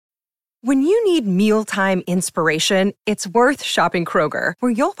When you need mealtime inspiration, it's worth shopping Kroger,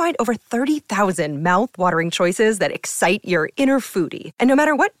 where you'll find over 30,000 mouth-watering choices that excite your inner foodie. And no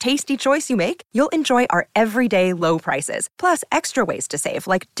matter what tasty choice you make, you'll enjoy our everyday low prices, plus extra ways to save,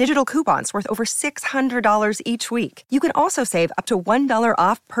 like digital coupons worth over $600 each week. You can also save up to $1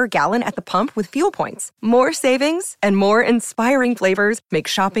 off per gallon at the pump with fuel points. More savings and more inspiring flavors make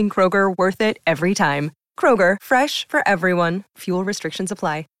shopping Kroger worth it every time. Kroger, fresh for everyone. Fuel restrictions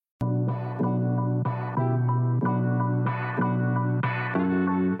apply.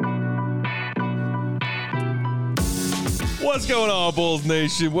 What's going on, Bulls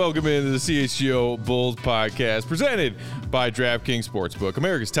Nation? Welcome into the CHGO Bulls Podcast, presented by DraftKings Sportsbook,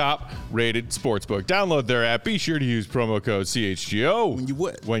 America's top-rated sportsbook. Download their app. Be sure to use promo code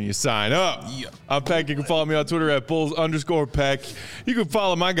CHGO when you sign up. Yeah. I'm Peck. You can follow me on Twitter at Bulls_Peck. You can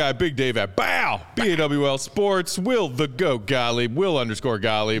follow my guy, Big Dave, at BAWL Sports. Will the GOAT Gottlieb,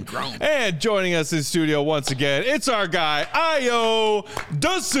 Will_Gottlieb. And joining us in studio once again, it's our guy, Ayo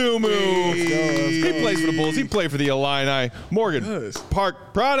Dosunmu. He plays for the Bulls. He played for the Illini Morgan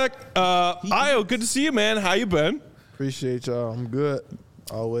Park product. Ayo, good to see you, man. How you been? Appreciate y'all. I'm good.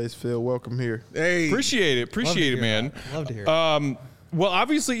 Always feel welcome here. Hey, appreciate it, man. Love to hear it. Well,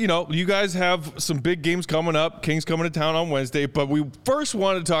 obviously, you guys have some big games coming up. Kings coming to town on Wednesday, but we first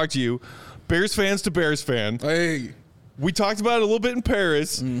wanted to talk to you, Bears fans to Bears fan. Hey, we talked about it a little bit in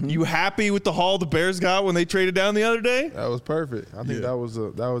Paris. Mm-hmm. You happy with the haul the Bears got when they traded down the other day? That was perfect. I think that was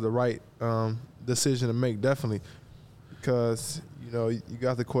the right decision to make, definitely, because you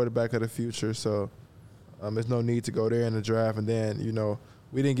got the quarterback of the future, so. There's no need to go there in the draft, and then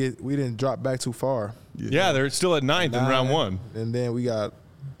we didn't drop back too far. Yeah, they're still at 9th in round 1, and then we got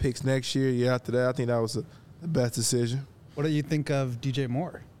picks next year after that. I think that was the best decision. What do you think of DJ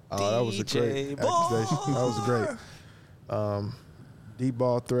Moore? Oh, that was a great accusation. That was great. Deep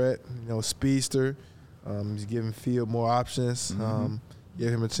ball threat, speedster. He's giving Field more options. Give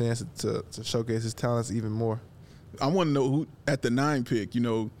him a chance to showcase his talents even more. I want to know who at the 9 pick.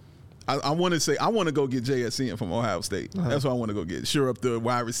 I want to go get JSN from Ohio State. That's what I want to go get. Sure up the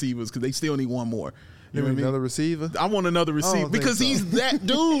wide receivers because they still need one more. You want another receiver? I want another receiver because he's that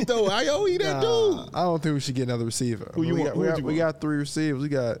dude, though. He that dude. I don't think we should get another receiver. We got 3 receivers.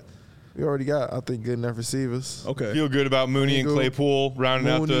 We already got, I think, good enough receivers. Okay. Feel good about Mooney and Claypool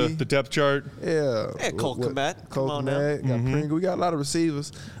rounding out the depth chart? Yeah. Yeah, Cole Kmet. Cole Kmet. Got Pringle. We got a lot of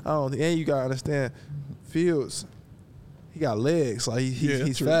receivers. And you got to understand, Fields, he got legs. Like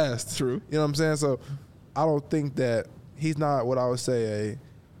he's true. fast. True. You know what I'm saying? So I don't think that he's not what I would say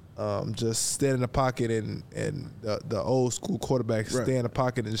just stand in the pocket and the old school quarterback stay in the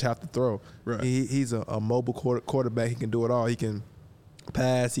pocket and just have to throw. Right. He's a mobile quarterback. He can do it all. He can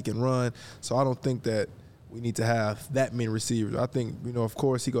pass. He can run. So I don't think that we need to have that many receivers. I think of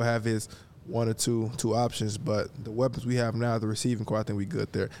course he gonna have his 1 or 2 options, but the weapons we have now, the receiving core, I think we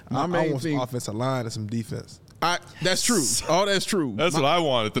good there. I want some offensive line and some defense. That's true. Oh, that's true. That's what I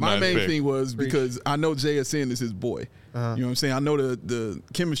wanted. My main thing was because I know JSN is his boy. You know what I'm saying? I know the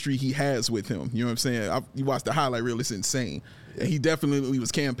chemistry he has with him. You know what I'm saying? You watch the highlight reel; it's insane. Yeah. And he definitely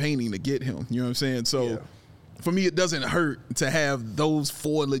was campaigning to get him. You know what I'm saying? So for me, it doesn't hurt to have those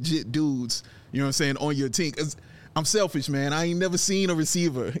 4 legit dudes. You know what I'm saying, on your team. 'Cause I'm selfish, man. I ain't never seen a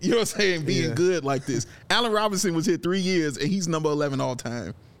receiver, you know what I'm saying, being good like this. Allen Robinson was here 3 years, and he's number 11 all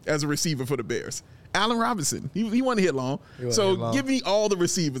time as a receiver for the Bears. Allen Robinson, he wasn't hit long. Give me all the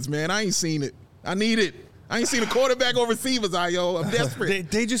receivers, man. I ain't seen it. I need it. I ain't seen a quarterback or receivers, Ayo. I'm desperate.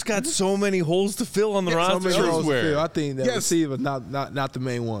 They just got so many holes to fill on the roster. I think that receiver not the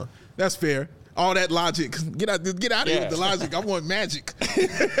main one. That's fair. All that logic. Get out of here with the logic. I want magic.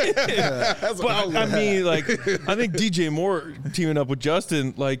 That's what I mean, I think DJ Moore teaming up with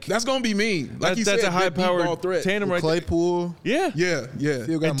Justin, that's gonna be me. That's a high-powered tandem right there. Claypool. Yeah.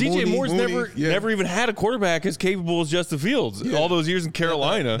 And DJ Moore's never even had a quarterback as capable as Justin Fields all those years in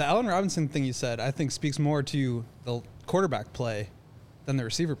Carolina. The Allen Robinson thing you said, I think, speaks more to the quarterback play than the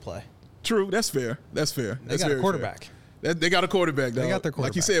receiver play. True. That's fair. They got a quarterback. They got a quarterback, though. They got their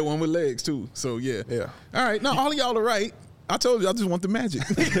quarterback. Like you said, one with legs, too. So, yeah. All right. Now, all of y'all are right. I told you I just want the magic.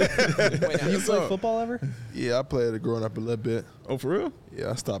 Wait, you played football ever? Yeah, I played growing up a little bit. Oh, for real?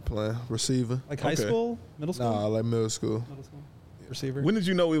 Yeah, I stopped playing receiver. Like high school? Middle school? Nah, like middle school. Receiver? When did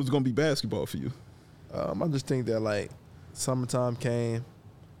you know it was going to be basketball for you? I just think that, summertime came.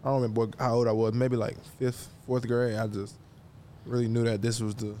 I don't remember how old I was. Maybe, 5th, 4th grade. I just really knew that this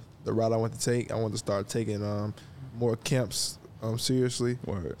was the route I wanted to take. I wanted to start taking more camps seriously.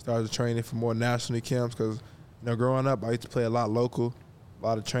 Started training for more national camps because, growing up, I used to play a lot local, a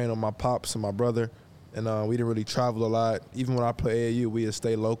lot of training on my pops and my brother. and we didn't really travel a lot. Even when I play AAU, we would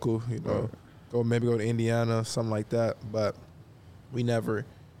stay local, go to Indiana, something like that. But we never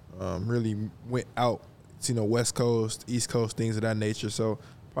really went out, West Coast, East Coast, things of that nature. So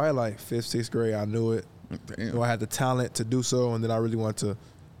probably like 5th, 6th grade, I knew it. I had the talent to do so, and then I really wanted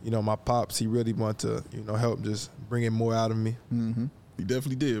to, my pops, he really wanted to, help just bring in more out of me. Mm-hmm. He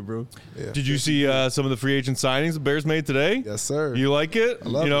definitely did, bro. Yeah. Did you see some of the free agent signings the Bears made today? Yes, sir. You like it? I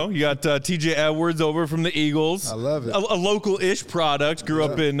love it. You got TJ Edwards over from the Eagles. I love it. A local-ish product. Grew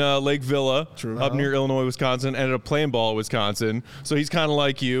up in Lake Villa, up near Illinois, Wisconsin. Ended up playing ball at Wisconsin. So he's kind of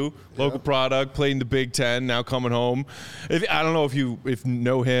like you. Local product, played in the Big Ten, now coming home. I don't know if you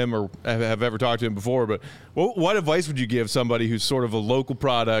know him or have ever talked to him before, but what advice would you give somebody who's sort of a local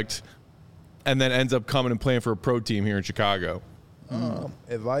product and then ends up coming and playing for a pro team here in Chicago?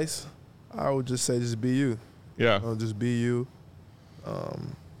 Advice, I would just say just be you. Yeah. Just be you.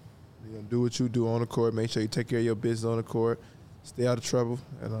 Do what you do on the court. Make sure you take care of your business on the court. Stay out of trouble.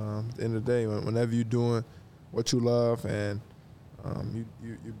 And at the end of the day, whenever you're doing what you love and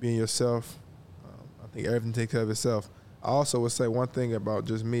you're being yourself, I think everything takes care of itself. I also would say one thing about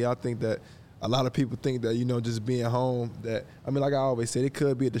just me. I think that a lot of people think that, just being home, like I always said, it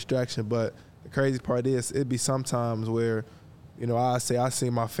could be a distraction, but the crazy part is it'd be sometimes where I say I see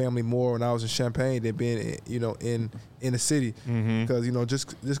my family more when I was in Champaign than being, in the city. Mm-hmm. Because,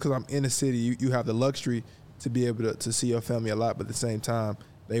 just because I'm in the city, you have the luxury to be able to see your family a lot, but at the same time,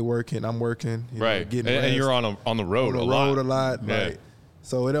 they working, I'm working. Right. Getting and you're on the road a lot. Yeah. Right.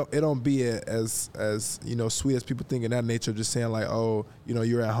 So it don't be as sweet as people think in that nature, just saying like, oh,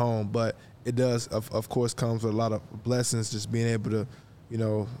 you're at home. But it does, of course, comes with a lot of blessings, just being able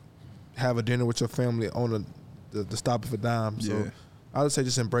to, have a dinner with your family on the stop of a dime. So I would say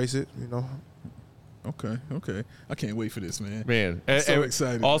just embrace it, Okay. I can't wait for this, man. I'm so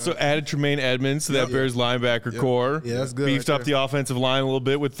excited. Also added Tremaine Edmonds to that Bears linebacker core. Yeah, that's good. Beefed up the offensive line a little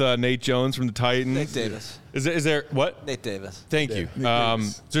bit with Nate Jones from the Titans. Nate Davis. Is there what? Nate Davis. Thank you. Davis.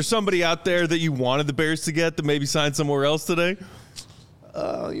 Is there somebody out there that you wanted the Bears to get that maybe signed somewhere else today?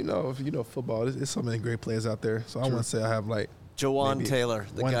 Football, there's so many great players out there. So I want to say I have like Jawan Taylor,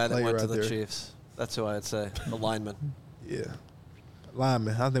 the guy that went to the there. Chiefs. That's who I'd say. The lineman. Yeah.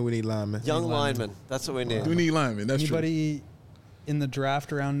 Lineman. I think we need linemen. Young lineman. That's what we need. We need linemen. That's Anybody in the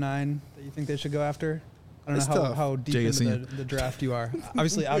draft around 9 that you think they should go after? I don't know how deep JSN. into the draft you are.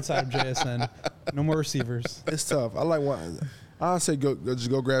 Obviously, outside of JSN, no more receivers. It's tough. I like one. I say just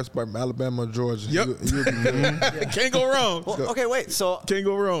go grab from Alabama or Georgia. Yep. You'll be good. Can't go wrong. Well, okay, wait. So Can't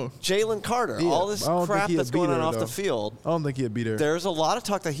go wrong. Jalen Carter, Yeah, all this I don't crap think that's he'll be going on there, off though. the field. I don't think he'd be there. There's a lot of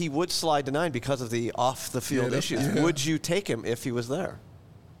talk that he would slide to 9 because of the off-the-field issues. yeah. Would you take him if he was there?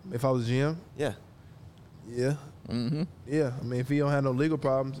 If I was GM, Yeah. yeah. Mm-hmm. Yeah. I mean, if he don't have no legal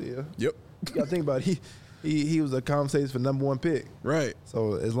problems, yeah. Yep. You got to think about it. He was a conversation for #1 pick. Right.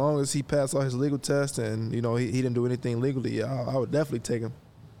 So as long as he passed all his legal tests and, he didn't do anything legally, yeah, I would definitely take him.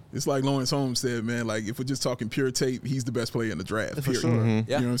 It's like Lawrence Holmes said, man, like if we're just talking pure tape, he's the best player in the draft. For period. sure. Mm-hmm.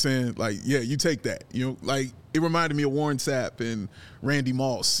 Yeah. You know what I'm saying? Like, yeah, you take that. Like it reminded me of Warren Sapp and Randy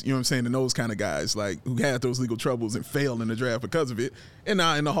Moss, you know what I'm saying, and those kind of guys, like who had those legal troubles and failed in the draft because of it, and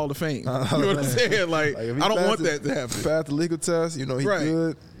now in the Hall of Fame. You know what I'm saying? Like if he I don't want passed that to happen. Passed the legal test, he's Right.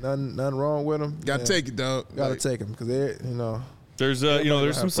 good. Nothing wrong with him. Got to take it, dog. Got to Like, take him because There's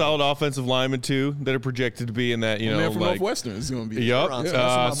there's some solid offensive linemen too that are projected to be in that man from like Northwestern is going to be. Yep.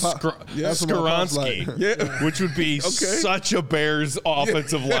 Skoronski. That's what my pops Skoronski, like. Yeah. which would be such a Bears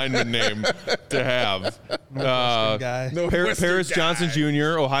offensive lineman name to have. Guy. Northwestern Paris guy. Johnson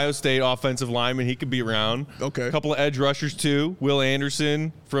Jr., Ohio State offensive lineman. He could be around. Okay. A couple of edge rushers too. Will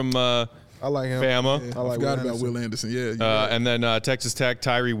Anderson from I like him. Bama. Yeah, I like forgot Will about Will Anderson. Yeah. And then Texas Tech,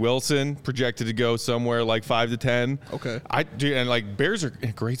 Tyree Wilson, projected to go somewhere like 5 to 10. Okay. And like Bears are in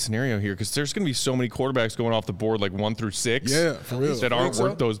a great scenario here because there's going to be so many quarterbacks going off the board, like 1 through 6. Yeah, for real. That aren't so?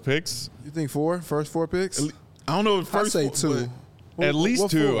 worth those picks. You think first 4 picks? I don't know if I first say four, 2. At least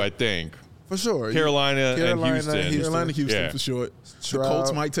What 2, 4? I think. For sure. Carolina and Houston. Carolina, Houston Yeah. for sure. Stroud. The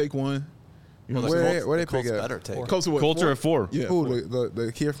Colts might take one. Well, the Where Colts- they the Colts pick at? better take him. Colts are what? Colts are at 4. Yeah. Who,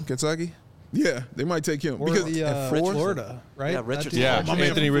 the kid from Kentucky? Yeah, they might take him Or because the fourth? Florida, right? Yeah, Richardson. Yeah, my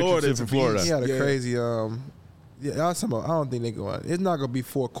man Anthony from Florida Richardson is a from Florida. beast. He had a Yeah. crazy I don't think they go on. It's not gonna be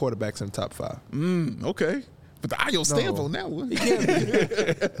 4 quarterbacks in the top 5. okay. But the Ayo stamp on that one.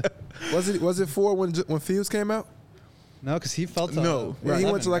 Was it 4 when Fields came out? No, because he felt No. Yeah, he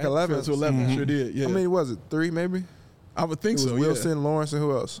went to like 11. Fell to 11, sure did. Yeah, How many was it? 3 maybe? I would think It was so. Wilson, Lawrence, and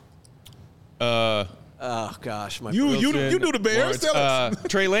who else? Oh, gosh. You knew the Bears. Tell us.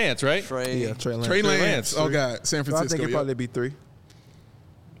 Trey Lance, right? Trey. Yeah, Trey Lance. Trey Lance. Lance. Oh God, San So I Francisco. think it'd yeah. probably be 3.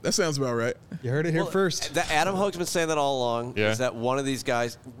 That sounds about right. You heard it here first. Adam Hogue's been saying that all along. Yeah. Is that one of these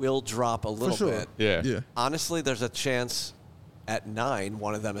guys will drop a little bit. Yeah. Honestly, there's a chance at 9,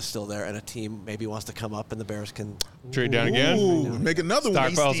 one of them is still there, and a team maybe wants to come up, and the Bears can Trade down again. Ooh, make another one.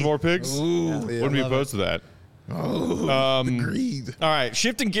 Stockpile some more picks. Wouldn't be opposed to that. Agreed. All right,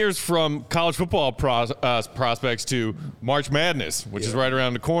 shifting gears from college football prospects to March Madness, which is right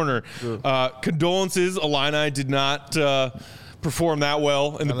around the corner. Condolences, Illini did not perform that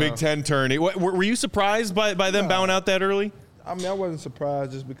well in the Big Ten tourney. Were you surprised by them bowing out that early? I mean, I wasn't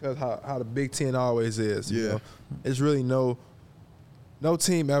surprised just because how the Big Ten always is. Yeah. You know? It's really no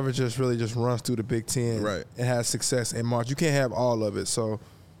team ever just runs through the Big Ten and has success in March. You can't have all of it. So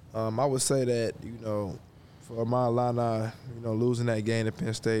I would say that, for my Illini, losing that game to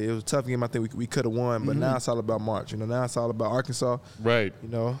Penn State, it was a tough game. I think we could have won, but now it's all about March. Now it's all about Arkansas. Right.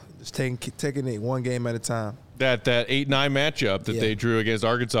 Just taking it one game at a time. That 8-9 matchup that they drew against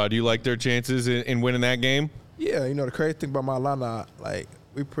Arkansas, do you like their chances in winning that game? Yeah, the crazy thing about my Illini,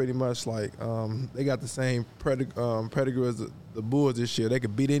 we pretty much they got the same pedigree as the Bulls this year. They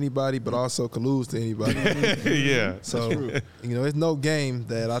could beat anybody, but also could lose to anybody. Yeah. So, it's no game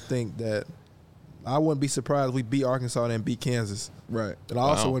that I think that I wouldn't be surprised if we beat Arkansas and beat Kansas. Right. And I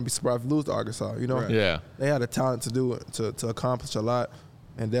also wouldn't be surprised if we lose to Arkansas. Yeah. They had the talent to do it, to accomplish a lot,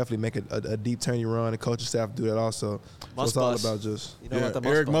 and definitely make a deep turning run. The coaching staff do that also. So it's all about just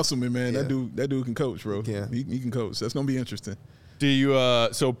Eric Musselman, man. That dude can coach, bro. Yeah. He can coach. That's gonna be interesting. Do you?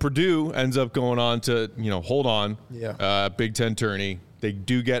 So Purdue ends up going on to hold on. Yeah. Big Ten tourney. They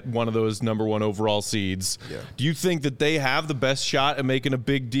do get one of those number 1 overall seeds. Yeah. Do you think that they have the best shot at making a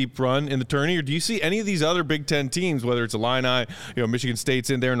big, deep run in the tourney, or do you see any of these other Big Ten teams, whether it's Illini, Michigan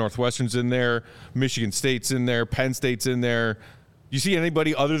State's in there, Northwestern's in there, Michigan State's in there, Penn State's in there? Do you see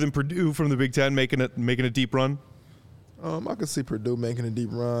anybody other than Purdue from the Big Ten making a deep run? I can see Purdue making a deep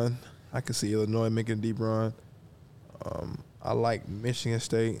run. I can see Illinois making a deep run. I like Michigan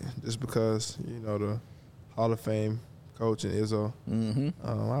State just because the Hall of Fame coach and Izzo.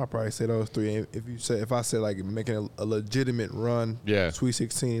 I'll probably say those 3. If I say making a legitimate run, Sweet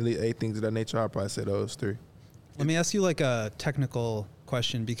 16, Elite 8, things of that nature, I'll probably say those 3. Let me ask you a technical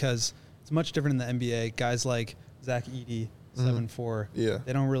question because it's much different in the NBA. Guys like Zach Edey, 7'4",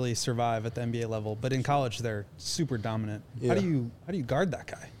 they don't really survive at the NBA level, but in college they're super dominant. Yeah. How do you guard that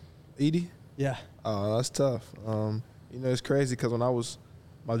guy? Edey? Yeah. Oh, that's tough. It's crazy because when I was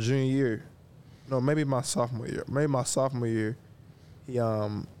my junior year, maybe my sophomore year,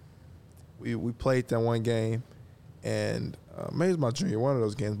 we played that one game, and maybe it was my junior, one of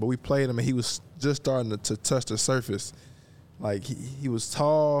those games, but we played him, and he was just starting to touch the surface. He was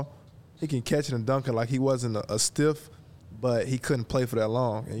tall, he can catch it and dunk it, he wasn't a stiff, but he couldn't play for that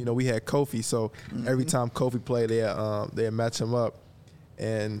long. And, we had Kofi, so every time Kofi played, they'd match him up.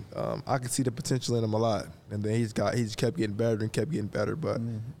 And I could see the potential in him a lot. And then he just kept getting better. But,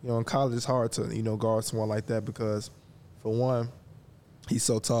 in college it's hard to, guard someone like that because, for one, he's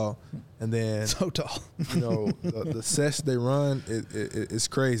so tall. And then so tall. The sets they run is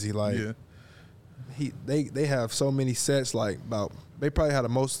crazy. They have so many sets, they probably have the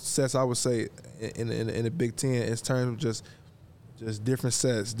most sets, I would say, in the Big Ten in terms of just different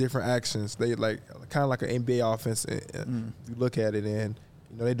sets, different actions. They kind of like an NBA offense. If you look at it, and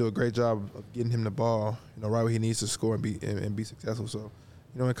they do a great job of getting him the ball, right where he needs to score and be successful. So,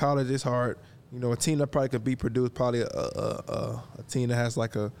 in college it's hard. A team that probably could beat Purdue is probably a team that has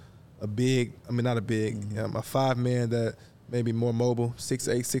a big, not a big, a 5-man that maybe more mobile,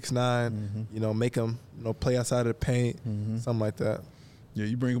 6'8", 6'9", make them play outside of the paint, something like that. Yeah,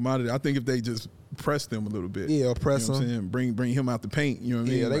 you bring him out of there. I think if they just press them a little bit. Yeah, or press them. them. Bring him out the paint. You know what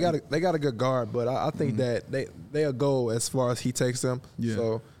I mean? Yeah, they got a good guard, but I think that they'll go as far as he takes them. Yeah.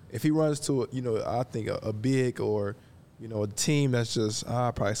 So if he runs to I think a big or a team that's just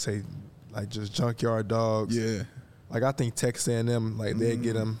I'd probably say just junkyard dogs. Yeah. I think Texas A&M they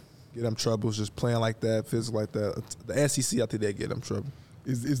get them troubles just playing like that, physical like that. The SEC, I think they get them trouble.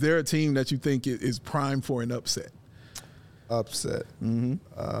 Is there a team that you think is primed for an upset? Upset.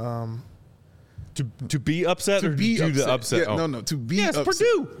 To be upset or to do the upset? Yeah, no, to be upset.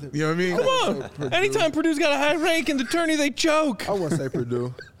 Purdue. You know what I mean? Come on. Anytime Purdue's got a high rank in the tourney, they choke. I wouldn't say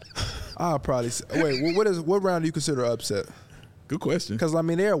Purdue. I'll probably say, wait, what round do you consider upset? Good question. Because,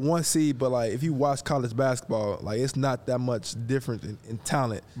 they're 1 seed, but, if you watch college basketball, it's not that much different in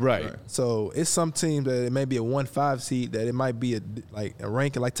talent. Right. So, it's some teams that it may be a 1-5 seed, that it might be a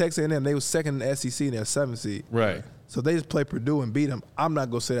ranking. Like Texas A&M, they were second in the SEC, and they're 7 seed. Right. So, they just play Purdue and beat them. I'm not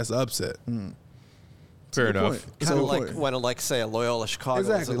going to say that's an upset. Fair enough. Kind of when, say, a Loyola Chicago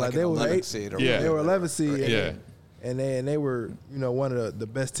exactly. was they were 11 seed. Or they were 11 seed. Yeah. and they were one of the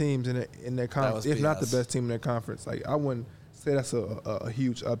best teams in their conference, if not the best team in their conference. Like I wouldn't say that's a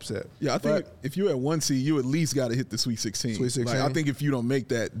huge upset. Yeah, I think if you're at 1 seed, you at least got to hit the Sweet 16. Sweet 16. Like, I think if you don't make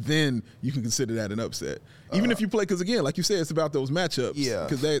that, then you can consider that an upset. Even if you play, because again, like you said, it's about those matchups. Yeah.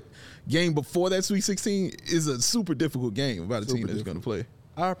 Because that game before that Sweet 16 is a super difficult game about a team that's going to play.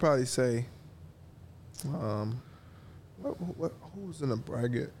 I'd probably say, who's in the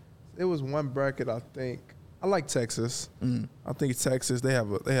bracket? There was one bracket I think. I like Texas. I think Texas. They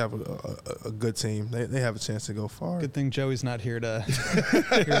have a good team. They have a chance to go far. Good thing Joey's not here to.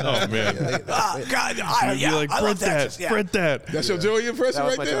 Oh man! God, You're like, I love Texas. print that. That's your Joey impression That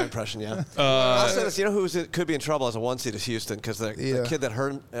was right my there. Joey impression. Yeah. I'll say this. You know who could be in trouble as a 1 seed is Houston because the kid that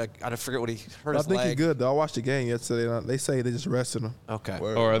hurt. I forget what he hurt his leg. I think he's good though. I watched the game yesterday. They say they just rested him. Okay.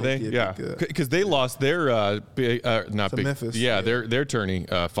 Or are they? Yeah. Because they lost their not to big. Memphis. Yeah, their turning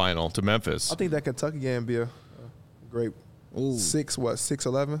final to Memphis. I think that Kentucky game be a great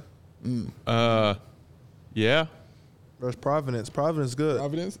 6-11? Yeah. Versus Providence. Providence good.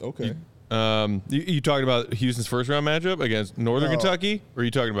 Providence? Okay. You talking about Houston's first round matchup against Northern Kentucky, or are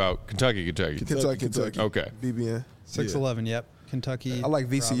you talking about Kentucky? Kentucky. Okay. BBN. 6-11. Yep. Kentucky. I like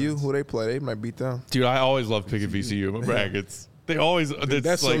VCU. Providence. Who they play? They might beat them. Dude, I always love picking VCU in my brackets. They always.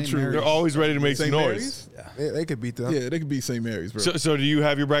 That's so true. They're always ready to make some St. noise. Mary's? They could beat them. Yeah, they could beat St. Mary's, bro. So do you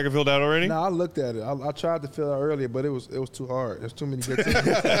have your bracket filled out already? No, I looked at it. I tried to fill it out earlier, but it was too hard. There's too many good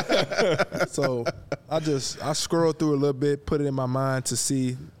teams. So I scrolled through a little bit, put it in my mind to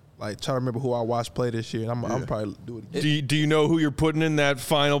see, like, try to remember who I watched play this year. And I'm probably do it again. Do you know who you're putting in that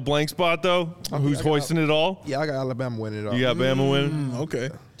final blank spot though? Who's hoisting it all? Yeah, I got Alabama winning it all. You got Bama winning. Okay.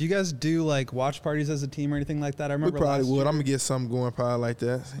 Do you guys do like watch parties as a team or anything like that? I We remember probably last would. year. I'm gonna get something going probably like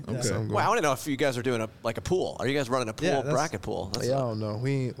that. Okay. Well, I want to know if you guys are doing a pool. Are you guys running a pool bracket pool? I don't know.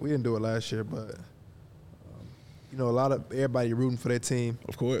 We didn't do it last year, but a lot of everybody rooting for their team.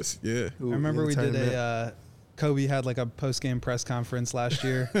 Of course, yeah. I remember we did Kobe had like a post-game press conference last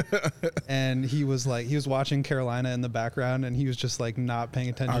year, and he was watching Carolina in the background, and he was just like not paying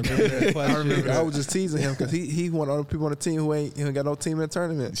attention to the question. I remember. I was just teasing him because he wanted other people on the team who ain't got no team in the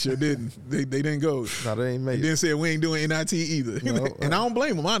tournament. Sure didn't. They didn't go. No, they ain't make He it. didn't say we ain't doing NIT either. No, and I don't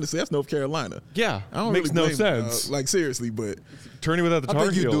blame him, honestly. That's North Carolina. Yeah, I don't makes really no blame him, sense. like, seriously, but Tourney without the I Tar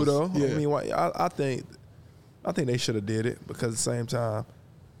think you Heels. do though. Yeah. I mean, I think they should have did it because at the same time,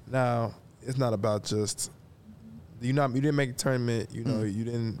 now it's not about just. You didn't make a tournament. You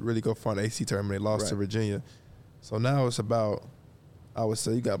didn't really go far in the AC tournament. They lost to Virginia, so now it's about. I would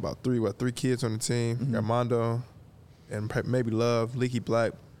say you got about three kids on the team. You got Mondo, and maybe Love, Leaky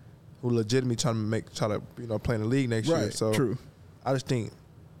Black, who legitimately try to play in the league next year. So true. I just think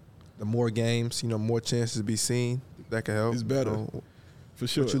the more games, more chances to be seen, that can help. It's better. For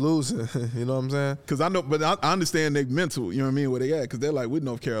sure. But you losing, you know what I'm saying? Because I know, but I understand their mental, you know what I mean, where they at, because they're like, we're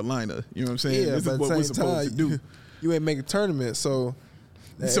North Carolina, you know what I'm saying? Yeah, this but is what we're supposed to do. You ain't making a tournament, so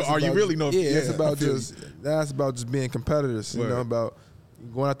are you really North Carolina? Yeah, it's about just being competitors, Word. about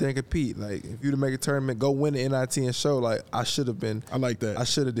going out there and compete. Like, if you to make a tournament, go win the NIT and show, like, I should have been. I like that. I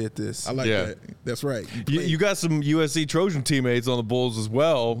should have did this. I like that. That's right. You got some USC Trojan teammates on the Bulls as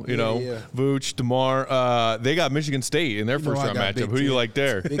well. You know, Vooch, DeMar. They got Michigan State in their first round matchup. Who do you like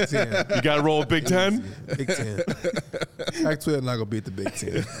there? Big Ten. You got to roll with Big Ten? Big Ten. Pac-12 not going to beat the Big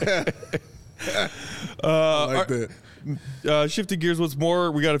Ten. I like that. Shifting gears once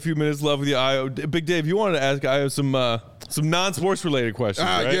more, we got a few minutes left with the Ayo. Big Dave, you wanted to ask Ayo some non-sports related questions,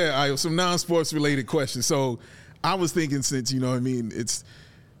 right? Yeah, Ayo, some non-sports related questions. So I was thinking, since, it's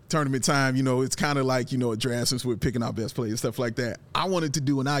tournament time, it's kind of like, a draft, since we're picking our best players, stuff like that. I wanted to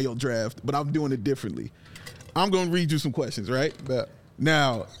do an Ayo draft, but I'm doing it differently. I'm going to read you some questions, right? Bet.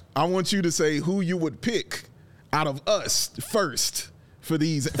 Now, I want you to say who you would pick out of us first for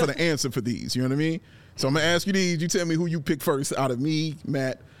the answer for these. You know what I mean? So I'm going to ask you these. You tell me who you pick first out of me,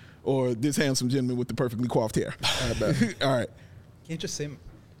 Matt, or this handsome gentleman with the perfectly coiffed hair. All right. You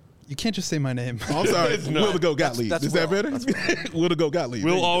can't just say my name. Oh, I'm sorry. Will to go Gottlieb. That's Is that Will. better? Will to go Gottlieb.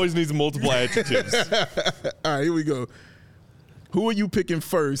 Will always needs multiple adjectives. All right, here we go. Who are you picking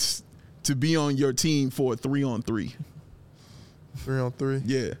first to be on your team for a 3-on-3? 3-on-3?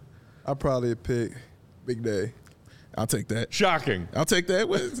 Yeah. I'll probably pick Big Day. I'll take that. Shocking. I'll take that.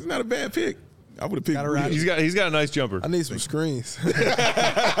 Well, it's not a bad pick. I would have picked Will. He's got a nice jumper. I need some screens. I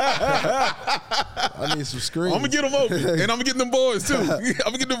need some screens. I'm gonna get them open, and I'm gonna get them boards too. I'm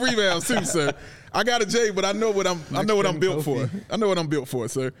gonna get the rebounds too, sir. I got a J, but I know what I'm built for. I know what I'm built for,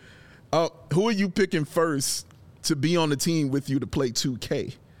 sir. Who are you picking first to be on the team with you to play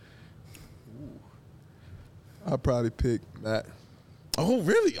 2K? I'll probably pick Matt. Oh,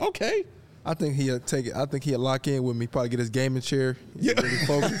 really? Okay. I think he'll take it. I think he'll lock in with me. Probably get his gaming chair. Yeah. Really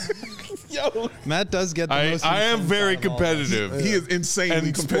focus. Yo, Matt does get the most. I am very competitive. he is insanely and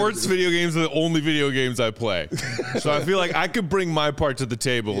competitive. sports video games are the only video games I play. So I feel like I could bring my part to the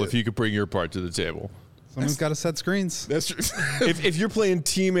table if you could bring your part to the table. Someone's got to set screens. That's true. If you're playing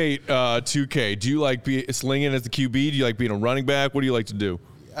teammate 2K, do you like slinging as the QB? Do you like being a running back? What do you like to do?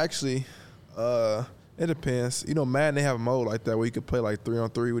 Actually, it depends. You know, Madden, they have a mode like that where you could play like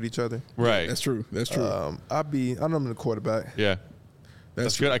 3-on-3 with each other. Right. That's true. That's true. I'm the quarterback. Yeah.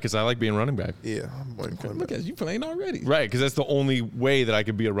 That's good because I like being running back. Yeah, I'm running quarterback. Look at you playing already. Right, because that's the only way that I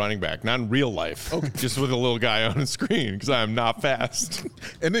could be a running back, not in real life, just with a little guy on the screen because I am not fast.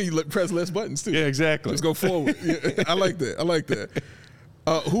 And then you press less buttons too. Yeah, exactly. Just go forward. Yeah, I like that. I like that.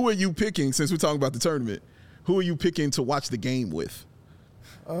 Who are you picking, since we're talking about the tournament, who are you picking to watch the game with?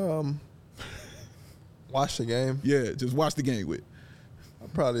 Watch the game. Yeah, just watch the game with.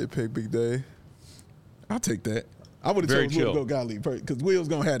 I'd probably pick Big Dave. I'll take that. I would have Very chose Will to chill. go Gottlieb because Will's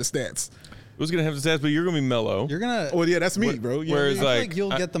going to have the stats. Who's going to have the stats, but you're going to be mellow. You're gonna. Oh, yeah, that's me, bro. You know what I whereas, mean? I feel like, like you'll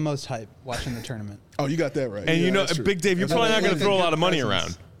get the most hype watching the tournament. Oh, you got that right. And Yeah, you know, that's true. Big Dave, you're That's probably not right. going to throw a lot of money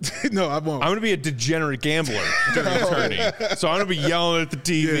around. No, I won't. I'm going to be a degenerate gambler during the tourney. So I'm going to be yelling at the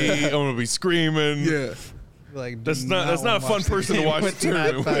TV. Yeah. I'm going to be screaming. Yeah. Like, That's not a fun person to watch the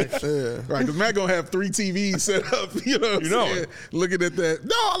tournament with. Yeah. Right, because Matt going to have 3 TVs set up, you know what I'm saying? Looking at that.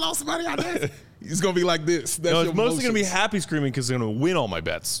 No, I lost money on this. It's going to be like this. That's No, your it's mostly going to be emotions. happy screaming because they're going to win all my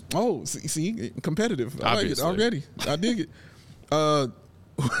bets. Oh, see, competitive. I Obviously. like it already. I dig it.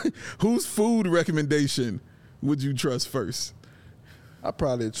 Whose food recommendation would you trust first? I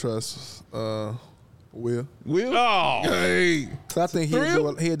probably trust Will. Will? Oh. Hey. So I think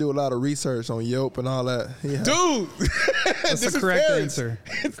he'll do a lot of research on Yelp and all that. Yeah. Dude. That's This the is correct Paris. answer.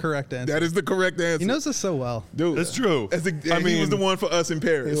 Correct answer. That is the correct answer. He knows us so well. Dude. That's true. He I was mean, the one for us in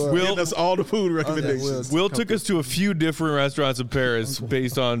Paris. He was. Giving us all the food recommendations. Will took us to a few different restaurants in Paris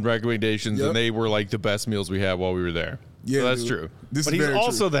based on recommendations, Yep. and they were like the best meals we had while we were there. Yeah, so that's dude. true. This but is he's very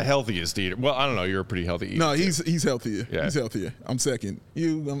also true. the healthiest eater. Well, I don't know. You're a pretty healthy eater. No, too. he's healthier. Yeah. He's healthier. I'm second.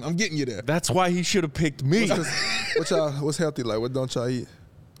 I'm getting you there. That's why he should have picked me. What's healthy like? What don't y'all eat?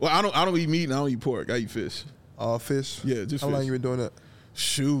 Well, I don't eat meat and I don't eat pork. I eat fish. All fish? Yeah, just How long fish. you been doing that?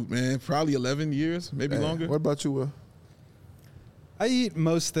 Shoot, man, probably 11 years, maybe Dang. longer. What about you, Will? I eat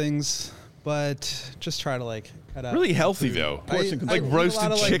most things, but just try to like cut out. Really healthy though. I eat Like a lot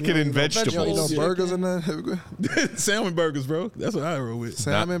roasted of, like, chicken and You don't eat vegetables. no burgers and that? Salmon burgers, bro. That's what I roll with.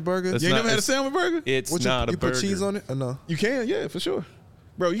 Salmon burgers? that's You ain't not- never had a it's- salmon burger? It's What not you a put burger. cheese on it or no? You can, yeah, for sure.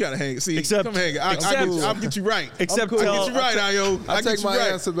 Bro, you gotta hang. See, Except- come hang. except- I'll get you right. Except cool. I'll tell, get you right, Ayo. I I'll take get you my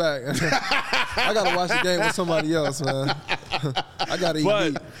right. answer back. I gotta watch the game with somebody else, man. I gotta eat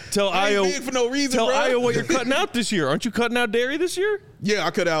meat. but tell I ain't Ayo, big for no reason, tell bro. Ayo what you're cutting out this year. Aren't you cutting out dairy this year? Yeah,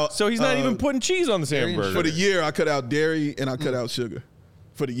 I cut out. So he's not even putting cheese on the salmon burger. For the year, I cut out dairy and I cut out sugar.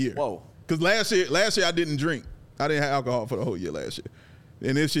 For the year. Whoa. Because last year I didn't drink. I didn't have alcohol for the whole year last year.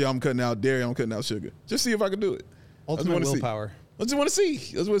 And this year I'm cutting out dairy. I'm cutting out sugar. Just see if I can do it. Ultimate I just wanna willpower. See. I just want to see. I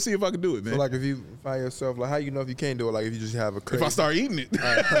just want to see if I can do it, man. So like if you find yourself, like how you know if you can't do it, like if you just have a if crazy. I start eating it. If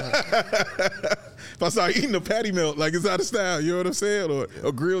I start eating a patty melt, like it's out of style, you know what I'm saying?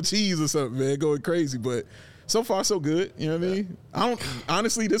 Or grilled cheese or something, man, going crazy. But so far, so good. You know what I mean?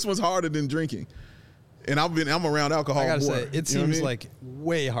 Honestly, this one's harder than drinking. And I'm around alcohol I gotta more. say, it You know what I seems mean? like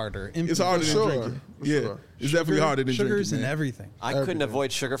way harder. It's harder than Sure. drinking. For Yeah, sure. it's definitely harder than Sugars drinking. and man. everything. I couldn't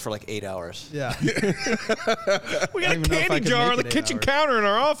avoid sugar for like 8 hours. Yeah. We got I a don't even know if I candy could jar make on the it 8 kitchen hours. counter in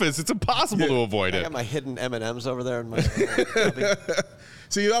our office. It's impossible to avoid I it. got my hidden M&Ms over there in my cubby.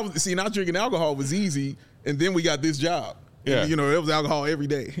 See, not drinking alcohol was easy, and then we got this job. Yeah. And, you know, it was alcohol every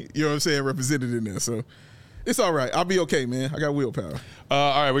day. You know what I'm saying? Represented in there. So it's all right. I'll be okay, man. I got willpower.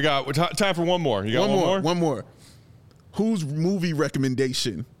 All right, we got time for one more. You got One more. Whose movie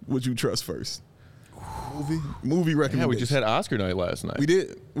recommendation would you trust first? Movie recommendation. Yeah, we just had Oscar night last night. We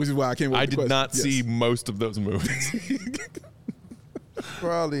did, which is why I came up I with the did question. not Yes. see most of those movies.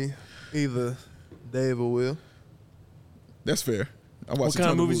 Probably either Dave or Will. That's fair. I watched What a kind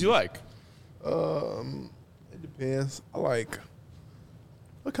ton of movies you like? It depends. I like.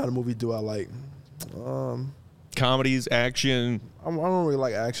 What kind of movie do I like? Comedies, action. I don't really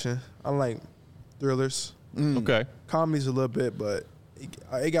like action. I like thrillers. Okay. Comedies a little bit, but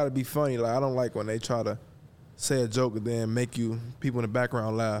it got to be funny. Like I don't like when they try to say a joke and then make people in the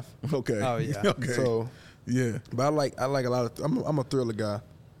background laugh. Okay. Oh, yeah. Okay. So, yeah. but I like a lot of. I'm a thriller guy.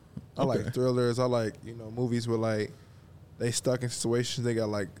 I like thrillers. I like movies where like they stuck in situations. They got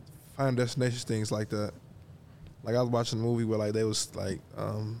like Final Destinations, things like that. Like I was watching a movie where like they was like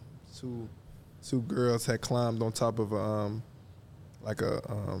two girls had climbed on top of like a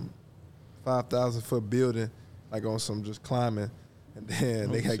 5,000-foot building, like on some just climbing, and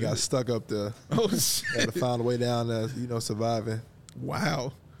then they got stuck up there. Oh shit! Had to find a way down there, surviving.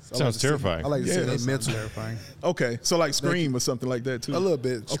 Wow. So sounds terrifying. I like to see they mental. Terrifying. Okay, so like Scream or something like that too. A little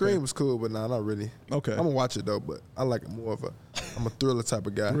bit. Scream was cool, but not really. Okay. I'm gonna watch it though, but I like more of I'm a thriller type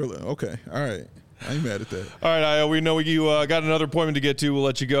of guy. Really? Okay. All right. I ain't mad at that. All right, Ayo, we know you got another appointment to get to. We'll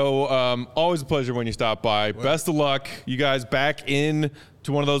let you go. Always a pleasure when you stop by. Well, best of luck. You guys back in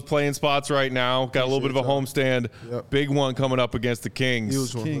to one of those playing spots right now. Got a little bit of a homestand. Yep. Big one coming up against the Kings.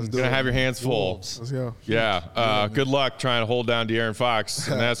 Huge one. You're going to have your hands full. Let's go. Yeah. Good luck trying to hold down De'Aaron Fox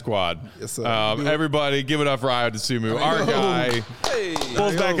and that squad. Yes, sir. Everybody, give it up for Ayo Dosunmu, our guy. Hey.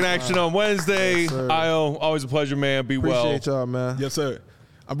 Bulls back in action on Wednesday. Yes, Ayo, always a pleasure, man. Be well. Appreciate y'all, man. Yes, sir.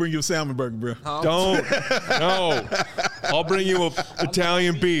 I'll bring you a salmon burger, bro. Don't. No. I'll bring you a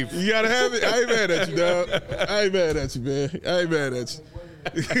Italian beef. You gotta have it. I ain't mad at you, dog. I ain't mad at you, man. I ain't mad at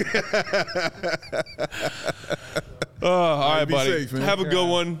you. All right, buddy. Safe, man. Have a good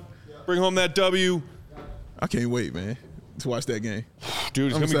one. Bring home that W. I can't wait, man, to watch that game. Dude,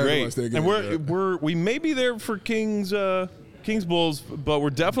 it's I'm going to be excited to great. watch that And game, we may be there for Kings Bulls, but we're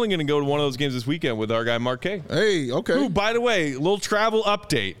definitely going to go to one of those games this weekend with our guy Mark K. Hey, okay. Who, by the way, little travel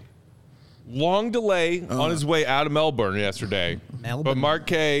update. Long delay on his way out of Melbourne yesterday. But Mark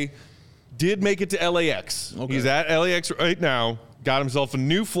K did make it to LAX. Okay. He's at LAX right now. Got himself a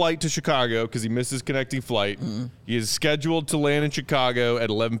new flight to Chicago because he missed his connecting flight. Mm-hmm. He is scheduled to land in Chicago at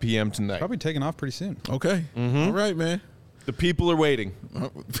 11 p.m. tonight. Probably taking off pretty soon. Okay. All right, man. The people are waiting.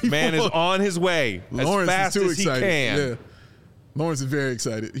 Man is on his way Lawrence as fast is too as he excited. can. Yeah. Lawrence is very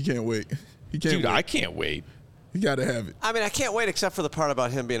excited. He can't wait. He can't Dude, wait. I can't wait. He got to have it. I mean, I can't wait except for the part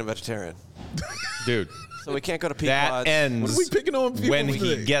about him being a vegetarian. Dude, So we can't go to Pequod's. that ends What are we picking on people when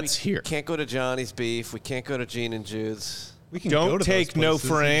today? he gets here. Can't go to Johnny's Beef. We can't go to Gene and Jude's. We can go Don't to take those no places.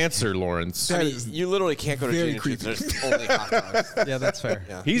 for an answer, Lawrence. That I mean, is you literally can't go to very Gene and Jude's. creepy. There's only hot dogs. Yeah, that's fair.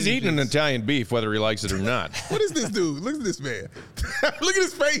 Yeah. He's eating an Italian beef whether he likes it or not. What is this dude? Look at this man. Look at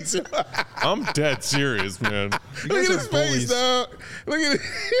his face. I'm dead serious, man. Look at his face, dog. Look at it.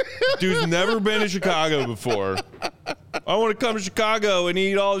 Dude's never been to Chicago before. I want to come to Chicago and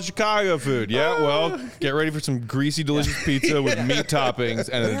eat all the Chicago food. Yeah, well, get ready for some greasy, delicious pizza with meat toppings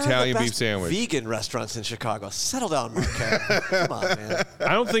and an Where are Italian the beef best sandwich. Vegan restaurants in Chicago. Settle down, Marquette. Come on, man.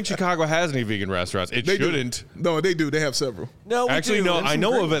 I don't think Chicago has any vegan restaurants. It They do. shouldn't. No, they do. They have several. No, we Actually, do. no, There's I some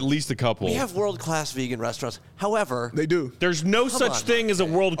know great of at least a couple. We have world-class vegan restaurants. However, They do. There's no such on, thing as a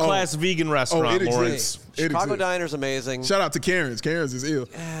world-class vegan restaurant, it Lawrence. exists. It Chicago exists. Diner's amazing. Shout out to Karen's. Karen's is ill.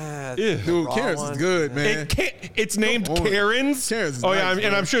 Dude, raw Karen's one. is good, man. It's named Come on. Karen's. Karen's is Oh yeah, nice, and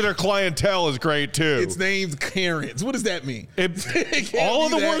man. I'm sure their clientele is great too. It's named Karen's. What does that mean? It- can't all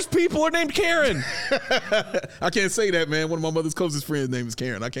of be the that. worst people are named Karen. I can't say that, man. One of my mother's closest friends' name is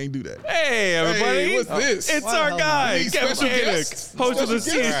Karen. I can't do that. Hey, everybody. Hey, what's this? It's Why the our hell guy, not? Kevin Special Koenig, guest? host of the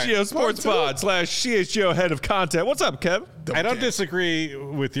Special guest? CHGO Sports Pod / CHGO head of content. What's up, Kev? I don't disagree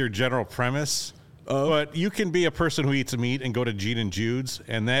with your general premise, but you can be a person who eats meat and go to Gene and Jude's,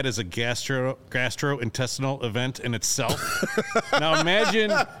 and that is a gastrointestinal event in itself. Now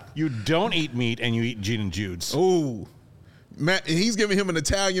imagine you don't eat meat and you eat Gene and Jude's. Oh, Matt, and he's giving him an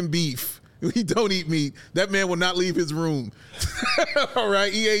Italian beef. He don't eat meat. That man will not leave his room. All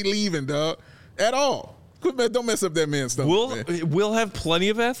right, he ain't leaving, dog, at all. Quit, man, don't mess up that man's stomach. man. We'll have plenty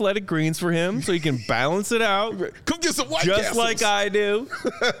of athletic greens for him so he can balance it out. Come get some White Just Castles. like I do.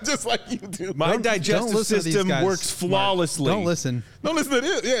 Just like you do. My Don't digestive listen to these system guys, works Mark. flawlessly. Don't listen. Don't listen to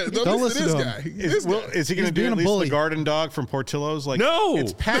this. Yeah, don't listen to this guy. This guy. Is he going to He's do being at a least bully. the garden dog from Portillo's? Like, No.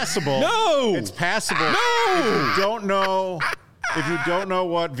 it's passable. No. It's passable. No. If you don't know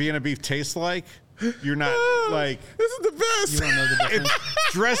what Vienna beef tastes like, you're not like This is the best. You don't know the difference.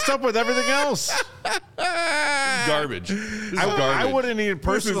 it's dressed up with everything else. Garbage. This is I garbage. wouldn't eat it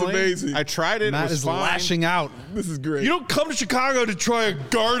This is personally. amazing. I tried it. Matt it was is fine. lashing out. This is great. You don't come to Chicago to try a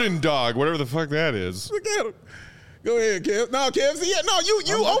garden dog, whatever the fuck that is. Look at him. Go ahead, Kev. No, Kev. See, yeah, no,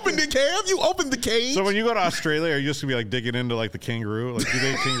 you opened it, Kev. You opened the cage. So when you go to Australia, are you just gonna be like digging into like the kangaroo? Like, do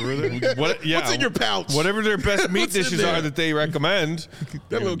they eat kangaroo there? What's in your pouch? Whatever their best meat What's in dishes there? are that they recommend.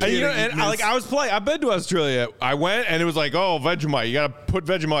 That little And, kid. you know, ain't and I was playing. I've been to Australia. I went and it was like, oh, Vegemite. You got to put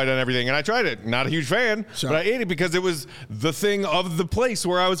Vegemite on everything. And I tried it. Not a huge fan, but I ate it because it was the thing of the place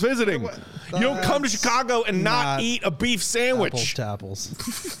where I was visiting. You don't come to Chicago and not not eat a beef sandwich. Apples to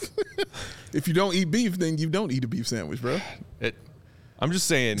apples. If you don't eat beef, then you don't eat a beef sandwich, bro. I'm just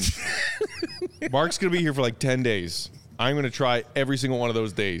saying, Mark's going to be here for like 10 days. I'm going to try every single one of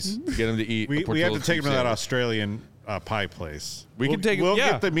those days to get him to eat. We have to Portillo's take him to beef that sandwich. Australian pie place. We can take him. We'll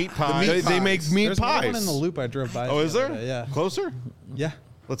Yeah. get the meat pie. They make meat There's pies. one in the loop I drove by. Oh, is the there? other day, Yeah. Closer? Yeah.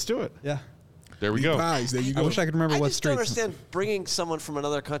 Let's do it. Yeah. There we go. Pies, there you go. I wish I could remember what I just don't streets. understand bringing someone from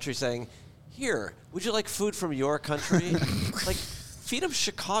another country saying, "Here, would you like food from your country?" Like, feed them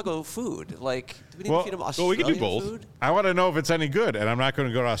Chicago food. Like, do we need to feed them Australian we can do both. food? I want to know if it's any good, and I'm not going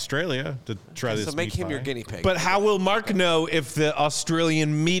to go to Australia to try this. So make him pie. your guinea pig. But how will Mark know if the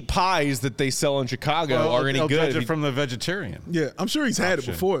Australian meat pies that they sell in Chicago are any I'll good? judge it from the vegetarian. Yeah, I'm sure he's had it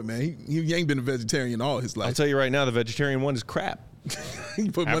Option. before, man. He ain't been a vegetarian all his life. I'll tell you right now, the vegetarian one is crap.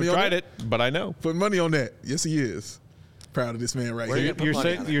 You put I haven't money on tried that? it, but I know. Put money on that. Yes, he is. Proud of this man right Where here. you gonna put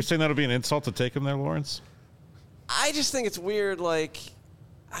money on it? You're saying that'll be an insult to take him there, Lawrence? I just think it's weird. Like,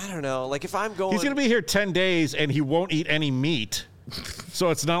 I don't know. Like, if I'm going, He's going to be here 10 days, and he won't eat any meat. So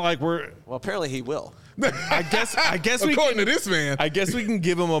it's not like we're. Well, apparently he will. I guess we According can, to this man. I guess we can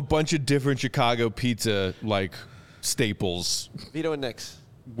give him a bunch of different Chicago pizza like staples Vito and Nick's.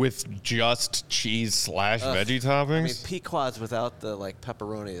 with just cheese / veggie toppings. I mean, Pequod's without the like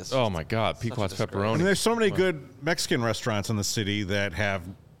pepperoni is. Oh my God, Such a Pequot's disgrace. I mean, pepperoni. there's so many good Mexican restaurants in the city that have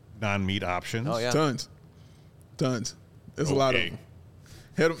non-meat options. Oh yeah. Tons. There's a lot of them.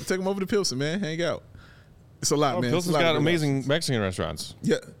 Take them over to Pilsen, man. Hang out. It's a lot, man. It's a Pilsen's lot got of good amazing options. Mexican restaurants.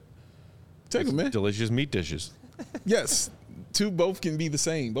 Yeah. Take them, man. Delicious meat dishes. Yes. Both can be the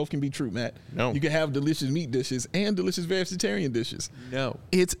same. Both can be true, Matt. No. You can have delicious meat dishes and delicious vegetarian dishes. No,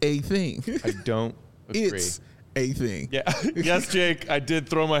 It's a thing. I don't agree. It's a thing. Yeah. Yes, Jake, I did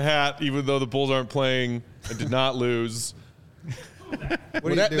throw my hat, even though the Bulls aren't playing. I did not lose.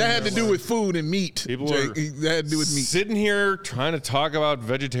 Well, that had to do with food and meat. People Jake. are That had to do with meat. Sitting here trying to talk about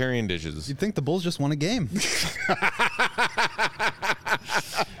vegetarian dishes. You'd think the Bulls just won a game.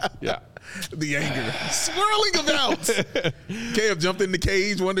 Yeah. The anger swirling about. Kev jumped in the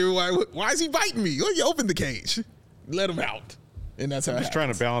cage, wondering why is he biting me? Well, you opened the cage, let him out, and that's how. I'm it just trying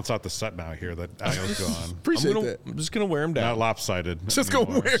to happens. balance out the set now here that Ayo's gone. Appreciate that. I'm just gonna wear him down. Not lopsided. Just go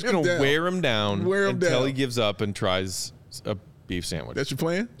anymore. wear Just him gonna down. wear him down Wear him until down. he gives up and tries a beef sandwich. That's your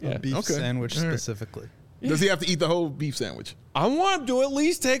plan? Yeah. Beef Okay. sandwich All right. specifically. Does he have to eat the whole beef sandwich? I want him to at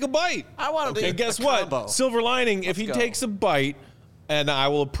least take a bite. I want him to And eat guess a what? combo. Silver lining, if Let's he go. takes a bite, and I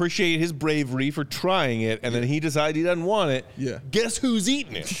will appreciate his bravery for trying it, and then he decides he doesn't want it, Yeah. guess who's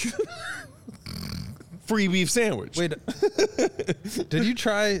eating it? Free beef sandwich. Wait, did you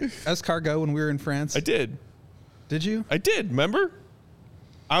try escargot when we were in France? I did. Did you? I did, remember?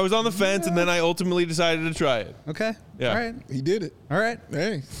 I was on the fence, and then I ultimately decided to try it. Okay. Yeah. All right. He did it. All right.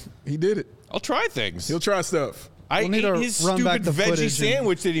 Hey, he did it. I'll try things. He'll try stuff. I We'll need ate to his run back stupid the veggie footage and-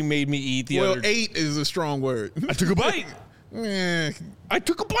 sandwich that he made me eat the Well, other. 8 is a strong word. I took a bite. I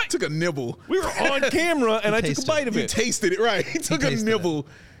took a bite. Took a nibble. We were on camera, and I took a tasted bite of He it. tasted it, right? He took a tasted nibble.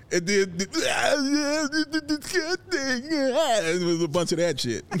 And then it was a bunch of that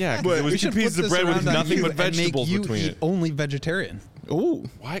shit. Yeah, 'cause but it was We two should pieces flip of this bread with around on nothing you but and make vegetables you between eat it. only vegetarian. ooh,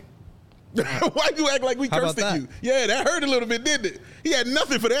 Why? why you act like we How cursed about at you? Yeah, that hurt a little bit, didn't it? He had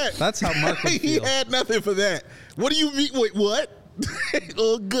nothing for that. That's how Mark would He feel. had nothing for that. What do you mean? Wait, what?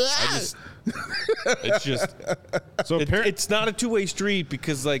 Oh God! It's just So it's not a two-way street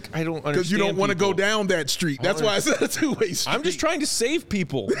because like I don't understand. Because you don't want to go people. down that street. That's why I said a two-way street. I'm just trying to save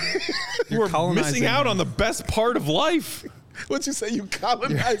people who are colonizing missing out them. on the best part of life. What you say? You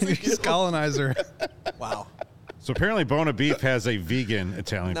colonizing? He's colonizer. Wow. So apparently, Bona Beef has a vegan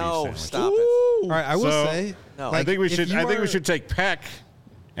Italian No, beef sandwich. stop it. All right, I will So, say. No. I think we if should. you I think we are- should take Peck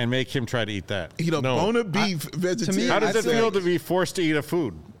and make him try to eat that. Eat a No. Bona beef vegetarian. How does I it feel feel like- to be forced to eat a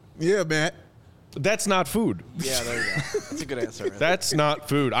food? Yeah, Matt. That's not food. Yeah, there you go. That's a good answer. Right? That's not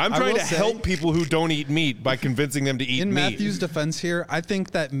food. I'm I trying will to say- help people who don't eat meat by convincing them to eat In meat. Matthew's defense here, I think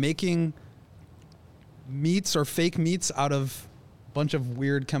that making meats or fake meats out of a bunch of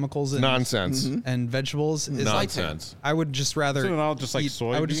weird chemicals and Nonsense. and vegetables is Nonsense. I would just rather Isn't it all just like eat,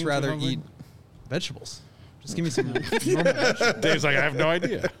 I would just soybeans or rather something? eat vegetables. Just give me some normal vegetables. Dave's like, I have no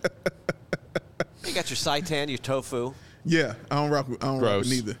idea. You got your seitan, your tofu. Yeah, I don't rock with Gross.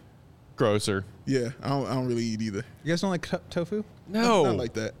 neither. Grosser. Yeah, I don't really eat either. You guys don't like tofu? No. Not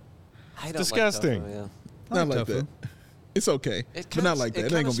like that. I don't Disgusting. Like tofu, yeah. Not like like tofu. that. It's okay, It but kinda- not like that. it It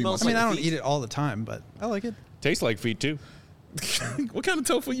ain't kinda gonna be my smells I mean, I like don't feet. eat it all the time, but I like it. Tastes like feet too. What kind of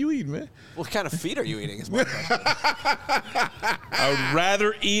tofu you eating, man? What kind of feet are you eating? Is my question. I would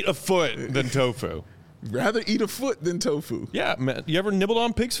rather eat a foot than tofu. Rather eat a foot than tofu. Yeah, man. You ever nibbled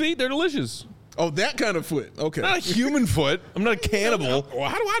on pig's feet? They're delicious. Oh, that kind of foot. Okay. Not a human foot. I'm not a cannibal. Well,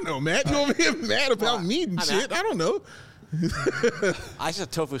 how do I know, Matt? You over here mad about Well, meat and I'm shit? not- I don't know. I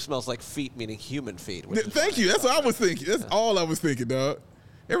said tofu smells like feet, meaning human feet. Which is Thank you. That's what I was thinking. That's all I was thinking, dog.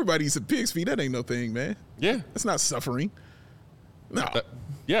 Everybody eats a pig's feet. That ain't no thing, man. Yeah. That's not suffering. No.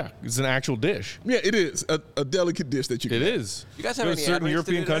 Yeah, it's an actual dish. Yeah, it is a delicate dish that you can It have. is. You guys have any certain ad reads to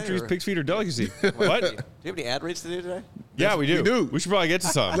European do today, countries, or- pig's feet are delicacy. What? Do you have any ad reads to do today? Yeah, we do. we do. We should probably get to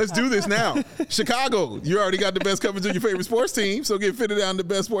some. Let's do this now. Chicago, you already got the best coverage of your favorite sports team, so get fitted out in the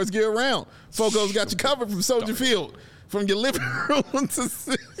best sports gear around. Foco's got you covered from Soldier Field, from your living room to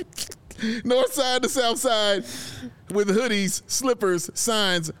north side to south side, with hoodies, slippers,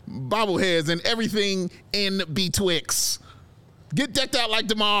 signs, bobbleheads, and everything in betwixt. Get decked out like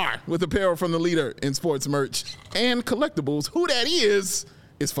DeMar with apparel from the leader in sports merch and collectibles. Who that is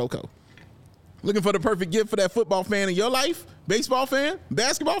Foco. Looking for the perfect gift for that football fan in your life? Baseball fan?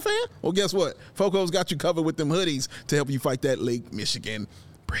 Basketball fan? Well, guess what? Foco's got you covered with them hoodies to help you fight that Lake Michigan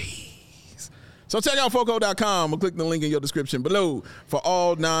breeze. So check out Foco.com or click the link in your description below for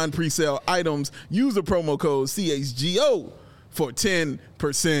all non-presale items. Use the promo code CHGO for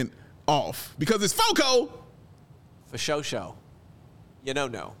 10% off. Because it's Foco. For show.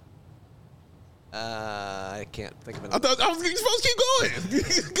 No. I can't think of it. I thought I was supposed to keep going.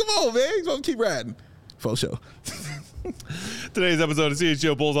 Come on, man. You're supposed to keep riding. Faux show. Today's episode of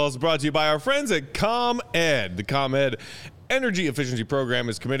CHGO Bulls also brought to you by our friends at ComEd. The ComEd Energy Efficiency Program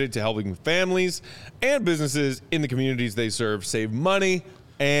is committed to helping families and businesses in the communities they serve save money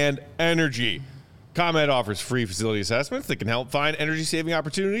and energy. ComEd offers free facility assessments that can help find energy-saving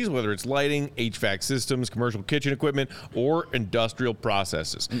opportunities, whether it's lighting, HVAC systems, commercial kitchen equipment, or industrial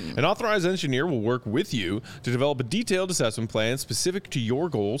processes. An authorized engineer will work with you to develop a detailed assessment plan specific to your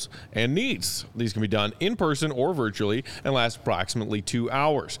goals and needs. These can be done in person or virtually and last approximately 2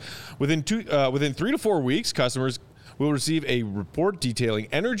 hours. Within 3 to 4 weeks, customers will receive a report detailing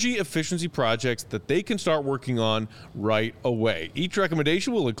energy efficiency projects that they can start working on right away. Each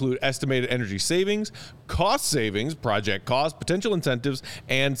recommendation will include estimated energy savings, cost savings, project costs, potential incentives,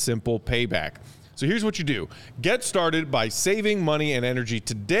 and simple payback. So here's what you do. Get started by saving money and energy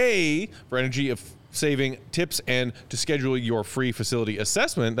today for energy saving tips and to schedule your free facility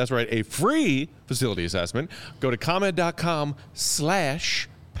assessment. That's right, a free facility assessment. Go to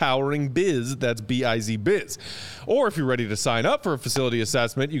ComEd.com/powering biz. That's B-I-Z biz. Or if you're ready to sign up for a facility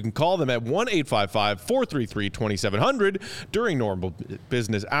assessment, you can call them at 1-855-433-2700 during normal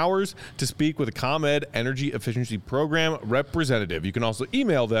business hours to speak with a ComEd Energy Efficiency Program representative. You can also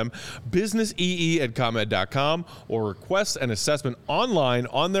email them businessee@comed.com or request an assessment online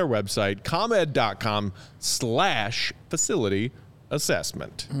on their website, ComEd.com/facility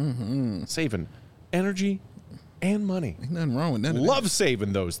assessment. Saving energy and money. Ain't nothing wrong with that. Love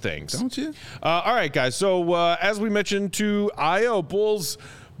saving those things. Don't you? All right, guys. So as we mentioned to Ayo, Bulls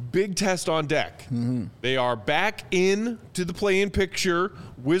big test on deck. They are back in to the play-in picture.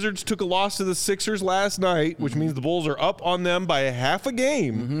 Wizards took a loss to the Sixers last night, which means the Bulls are up on them by a half a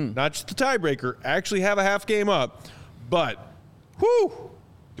game. Not just the tiebreaker. Actually have a half game up. But, whew,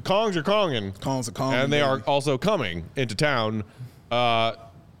 the Kongs are Konging. Kongs are Konging. And they are also coming into town.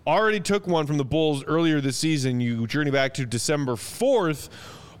 Already took one from the Bulls earlier this season. You journey back to December 4th.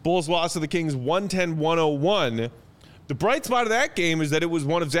 Bulls lost to the Kings 110-101. The bright spot of that game is that it was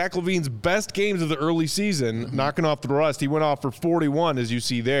one of Zach LaVine's best games of the early season, knocking off the rust. He went off for 41, as you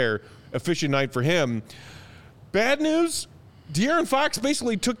see there. Efficient night for him. Bad news, De'Aaron Fox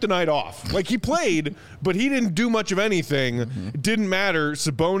basically took the night off. Like, he played, but he didn't do much of anything. It didn't matter.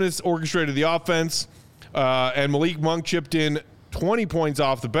 Sabonis orchestrated the offense, and Malik Monk chipped in 20 points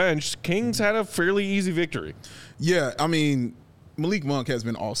off the bench. Kings had a fairly easy victory. Yeah, I mean, Malik Monk has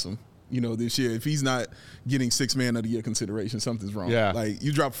been awesome, this year. If he's not getting Sixth Man of the Year consideration, something's wrong. Yeah. Like,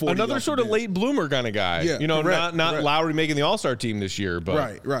 you drop 40. Another sort of late bloomer kind of guy. Yeah, not correct. Lowry making the All-Star team this year.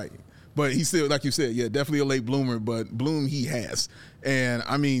 But Right. But he's still, like you said, definitely a late bloomer, but bloom he has. And,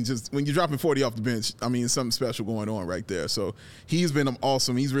 I mean, just when you're dropping 40 off the bench, I mean, something special going on right there. So he's been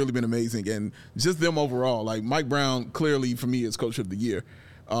awesome. He's really been amazing. And just them overall, like Mike Brown clearly, for me, is Coach of the Year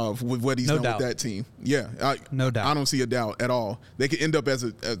with what he's done with that team. Yeah. No doubt. I don't see a doubt at all. They could end up as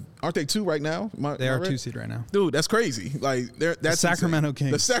aren't they 2 right now? They are 2 seed right now. Dude, that's crazy. Like, that's Sacramento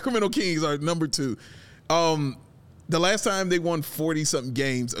Kings. The Sacramento Kings are number 2. The last time they won 40-something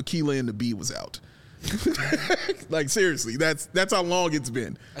games, Akila and the B was out. Like, seriously, that's how long it's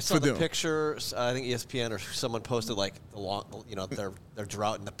been. I saw the picture. I think ESPN or someone posted like the long, their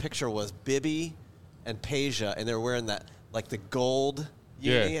drought, and the picture was Bibby and Peja, and they're wearing that like the gold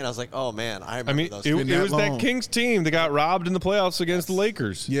uni, and I was like, oh man, I remember those. It was that Kings team that got robbed in the playoffs against the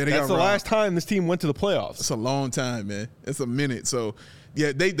Lakers. Yeah, that's the last time this team went to the playoffs. It's a long time, man. It's a minute. So,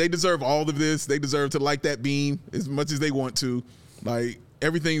 yeah, they deserve all of this. They deserve to light that beam as much as they want to. Like,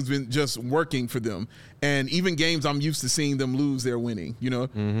 everything's been just working for them. And even games I'm used to seeing them lose, they're winning, you know.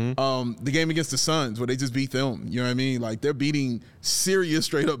 The game against the Suns where they just beat them, you know what I mean? Like, they're beating serious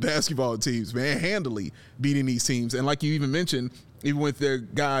straight-up basketball teams, man, handily beating these teams. And like you even mentioned, even with their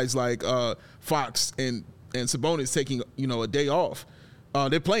guys like Fox and Sabonis taking, you know, a day off,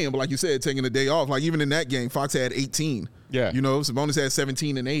 they're playing, but like you said, taking a day off. Like, even in that game, Fox had 18. Yeah. You know, Sabonis had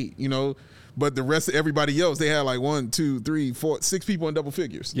 17 and 8, you know. But the rest of everybody else, they had like 1, 2, 3, 4, 6 people in double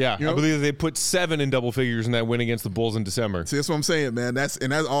figures. Yeah, you know? I believe they put 7 in double figures in that win against the Bulls in December. See, that's what I'm saying, man.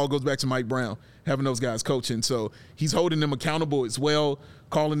 That all goes back to Mike Brown, having those guys coaching. So he's holding them accountable as well,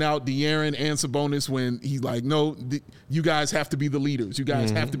 calling out De'Aaron and Sabonis when he's like, no, you guys have to be the leaders. You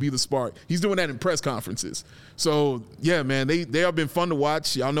guys have to be the spark. He's doing that in press conferences. So, yeah, man, they have been fun to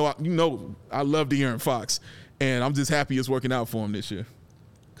watch. Y'all know, I love De'Aaron Fox, and I'm just happy it's working out for him this year.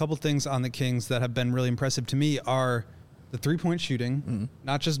 Couple things on the Kings that have been really impressive to me are the three-point shooting,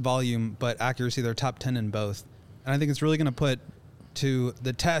 not just volume, but accuracy. They're top 10 in both. And I think it's really going to put to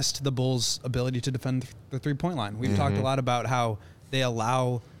the test the Bulls' ability to defend the three-point line. We've talked a lot about how they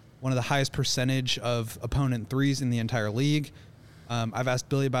allow one of the highest percentage of opponent threes in the entire league. I've asked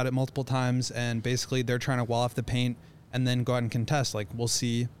Billy about it multiple times, and basically they're trying to wall off the paint and then go out and contest. Like, we'll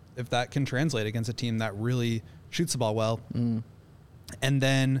see if that can translate against a team that really shoots the ball well. And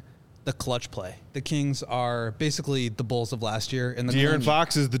then the clutch play. The Kings are basically the Bulls of last year. De'Aaron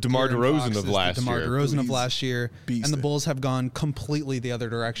Fox is the DeMar DeRozan of last year. DeMar DeRozan of last year. And the Bulls have gone completely the other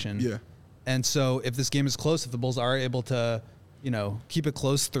direction. Yeah. And so if this game is close, if the Bulls are able to, you know, keep it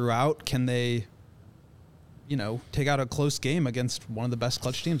close throughout, can they, you know, take out a close game against one of the best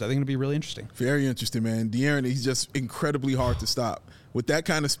clutch teams? I think it'll be really interesting. Very interesting, man. De'Aaron, he's just incredibly hard to stop. With that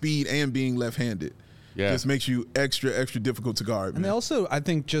kind of speed and being left-handed. Yeah. Just makes you extra difficult to guard. And they also, I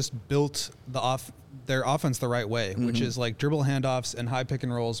think, just built their offense the right way, which is like dribble handoffs and high pick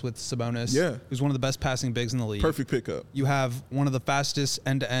and rolls with Sabonis, who's one of the best passing bigs in the league. Perfect pickup. You have one of the fastest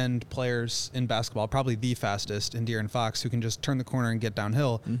end-to-end players in basketball, probably the fastest in De'Aaron Fox, who can just turn the corner and get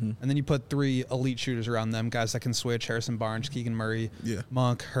downhill. And then you put 3 elite shooters around them, guys that can switch, Harrison Barnes, Keegan Murray,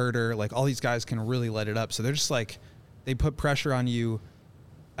 Monk, Herter. Like, all these guys can really light it up. So they're just like, they put pressure on you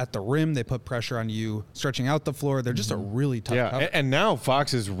at the rim. They put pressure on you stretching out the floor. They're just a really tough cover. And now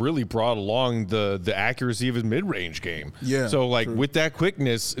Fox has really brought along the accuracy of his mid-range game. Yeah. So, like, with that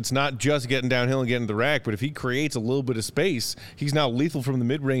quickness, it's not just getting downhill and getting to the rack, but if he creates a little bit of space, he's now lethal from the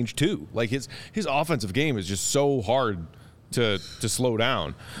mid-range too. Like, his offensive game is just so hard to slow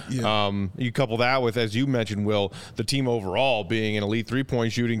down. You couple that with, as you mentioned, Will, the team overall being an elite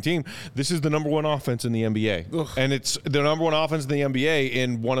three-point shooting team. This is the number 1 offense in the NBA. And it's the number 1 offense in the NBA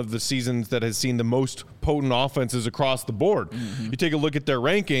in one of the seasons that has seen the most potent offenses across the board. You take a look at their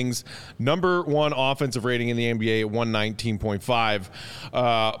rankings, number 1 offensive rating in the NBA at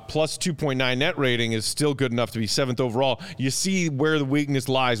 119.5, plus 2.9 net rating is still good enough to be 7th overall. You see where the weakness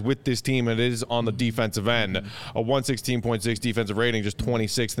lies with this team, and it is on the defensive end. A 116.6 defensive rating, just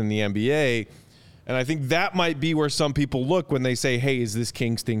 26th in the NBA. And I think that might be where some people look when they say, hey, is this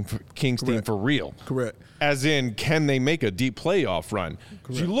Kings team for real? Correct. As in, can they make a deep playoff run?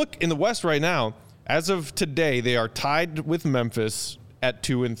 If you look in the West right now, as of today, they are tied with Memphis at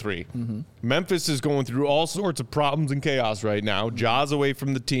 2 and 3. Memphis is going through all sorts of problems and chaos right now. Ja's away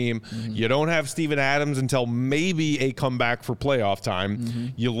from the team. You don't have Steven Adams until maybe a comeback for playoff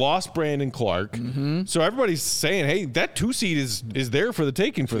time. You lost Brandon Clark. So everybody's saying, hey, that 2 seed is there for the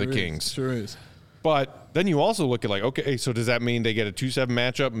taking for the Kings. Sure is. But then you also look at, like, okay, so does that mean they get a 2-7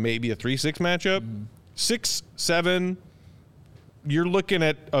 matchup, maybe a 3-6 matchup? 6-7, you're looking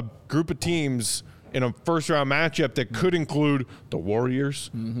at a group of teams in a first-round matchup that could include the Warriors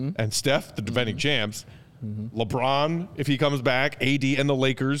and Steph, the defending champs, LeBron, if he comes back, AD, and the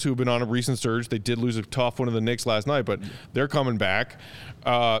Lakers, who've been on a recent surge. They did lose a tough one of the Knicks last night, but they're coming back.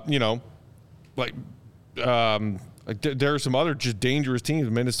 There are some other just dangerous teams.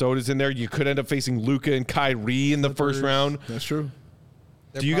 Minnesota's in there. You could end up facing Luka and Kyrie in the first round. That's true.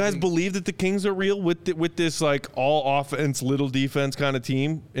 Do you guys believe that the Kings are real with this, like, all offense, little defense kind of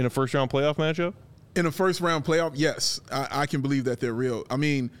team in a first-round playoff matchup? In a first-round playoff, yes, I can believe that they're real. I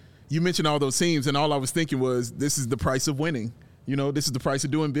mean, you mentioned all those teams, and all I was thinking was, this is the price of winning. You know, this is the price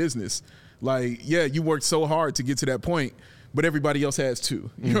of doing business. Like, yeah, you worked so hard to get to that point, but everybody else has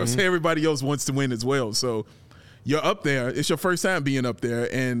too. You know what I'm saying? Everybody else wants to win as well. So you're up there. It's your first time being up there,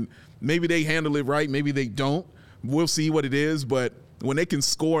 and maybe they handle it right. Maybe they don't. We'll see what it is, but when they can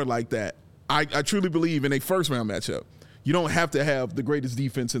score like that, I truly believe in a first-round matchup, you don't have to have the greatest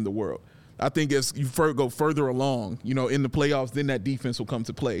defense in the world. I think as you go further along, you know, in the playoffs, then that defense will come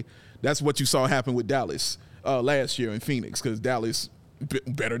to play. That's what you saw happen with Dallas last year in Phoenix, because Dallas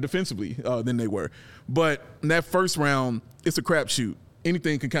better defensively than they were. But in that first round, it's a crapshoot.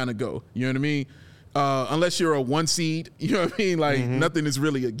 Anything can kind of go. You know what I mean? Unless you're a 1 seed, you know what I mean? Like nothing is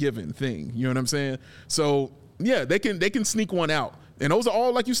really a given thing. You know what I'm saying? So yeah, they can sneak one out. And those are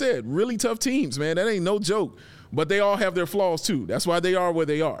all, like you said, really tough teams, man. That ain't no joke. But they all have their flaws too. That's why they are where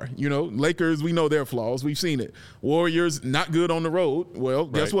they are. You know, Lakers, we know their flaws. We've seen it. Warriors, not good on the road. Well,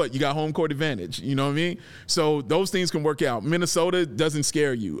 guess what? You got home court advantage. You know what I mean? So those things can work out. Minnesota doesn't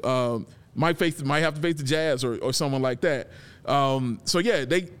scare you. Might have to face the Jazz or someone like that. So yeah,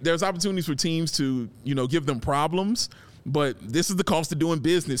 there's opportunities for teams to, you know, give them problems. But this is the cost of doing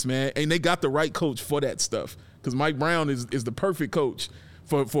business, man. And they got the right coach for that stuff. Because Mike Brown is the perfect coach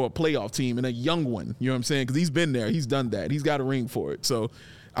for a playoff team and a young one. You know what I'm saying? Because he's been there. He's done that. He's got a ring for it. So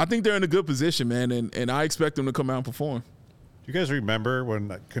I think they're in a good position, man, and I expect them to come out and perform. Do you guys remember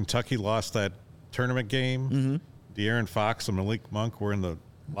when Kentucky lost that tournament game? Mm-hmm. De'Aaron Fox and Malik Monk were in the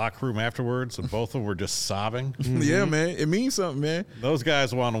locker room afterwards, and both of them were just sobbing. Mm-hmm. Yeah, man. It means something, man. Those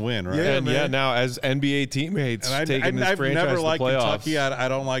guys want to win, right? Yeah, and man. Now as NBA teammates taking this franchise never to the liked playoffs. Kentucky. I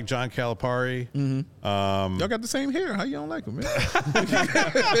don't like John Calipari. Mm-hmm. Y'all got the same hair. How you don't like him, man?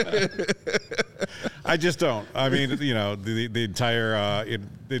 I just don't. I mean, you know, the entire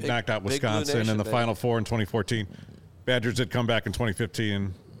they knocked out Wisconsin in the Final Four in 2014. Badgers had come back in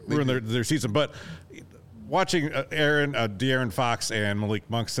 2015, ruined their season, but. Watching De'Aaron Fox and Malik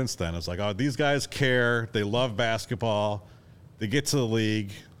Monk since then, it's like, oh, these guys care. They love basketball. They get to the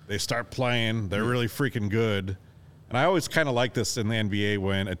league. They start playing. They're really freaking good. And I always kind of like this in the NBA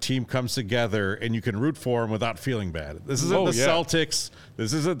when a team comes together and you can root for them without feeling bad. This isn't the Celtics.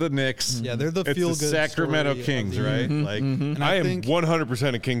 This isn't the Knicks. Yeah, they're the feel-good Sacramento Kings, right? Like, and I am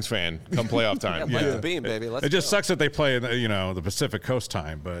 100% a Kings fan come playoff time. Like the beam, baby. Let's it just go. sucks that they play in the Pacific Coast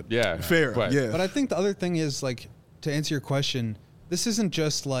time, but yeah, fair. But, yeah, but I think the other thing is, like, to answer your question, this isn't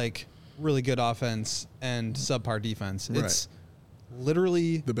just like really good offense and subpar defense. It's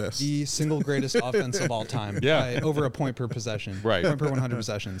literally the best, the single greatest offense of all time. By over a point per possession, right? Point per 100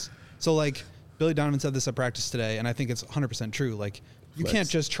 possessions. So like Billy Donovan said this at practice today, and I think it's 100% true. Like you can't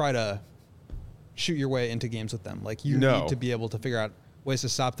just try to shoot your way into games with them. Like you need to be able to figure out ways to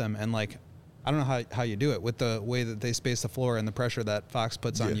stop them. And like I don't know how you do it with the way that they space the floor and the pressure that Fox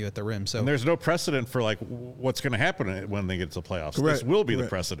puts on you at the rim. So and there's no precedent for like what's going to happen when they get to the playoffs. Correct. This will be the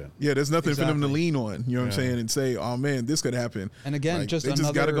precedent. Yeah, there's nothing for them to lean on. You know what I'm saying? And say, oh man, this could happen. And again, like, just they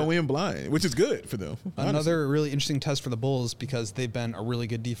just got to go in blind, which is good for them. Another really interesting test for the Bulls because they've been a really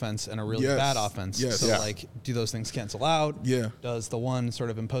good defense and a really bad offense. So like, do those things cancel out? Yeah. Does the one sort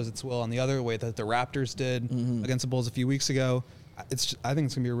of impose its will on the other way that the Raptors did against the Bulls a few weeks ago? I think it's going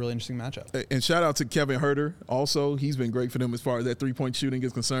to be a really interesting matchup. And shout out to Kevin Huerter. Also, he's been great for them as far as that three-point shooting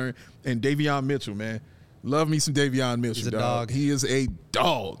is concerned. And Davion Mitchell, man. Love me some Davion Mitchell. He's a dog. He is a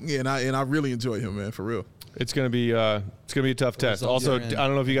dog. Yeah, and I really enjoy him, man, for real. It's gonna be a tough test. Also, I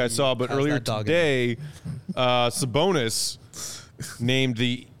don't know if you guys saw, but earlier today, Sabonis named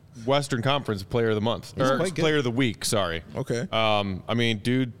the Western Conference Player of the Month or Player of the Week. Sorry. Okay. I mean,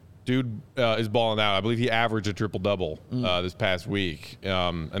 dude is balling out. I believe he averaged a triple-double this past week.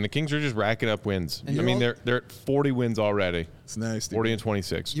 And the Kings are just racking up wins. I mean, they're at 40 wins already. It's nice. 40 and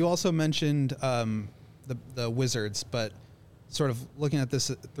 26. You also mentioned the Wizards, but sort of looking at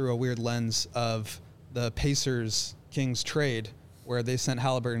this through a weird lens of the Pacers-Kings trade where they sent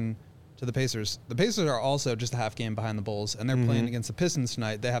Halliburton to the Pacers. The Pacers are also just a half game behind the Bulls, and they're playing against the Pistons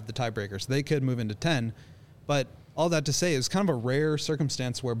tonight. They have the tiebreaker, so they could move into 10. But all that to say, it's kind of a rare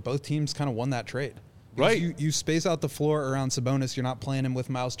circumstance where both teams kind of won that trade. Right. You space out the floor around Sabonis. You're not playing him with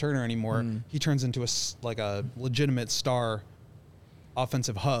Miles Turner anymore. He turns into a legitimate star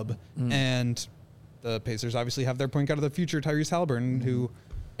offensive hub. And the Pacers obviously have their point guard of the future, Tyrese Halliburton, who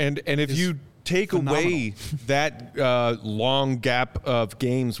and if you take away that long gap of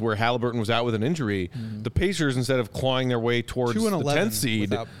games where Halliburton was out with an injury, the Pacers, instead of clawing their way towards the 10th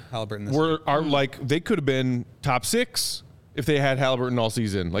seed, are like they could have been top 6 if they had Halliburton all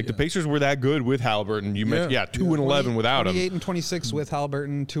season. Like the Pacers were that good with Halliburton. You mentioned 2-11 without him. 28 and 26 with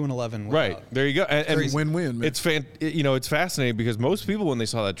Halliburton, 2-11 without. Right. There you go. And win-win, man. It's fascinating because most people when they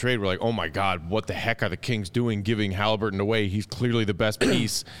saw that trade were like, "Oh my God, what the heck are the Kings doing giving Halliburton away? He's clearly the best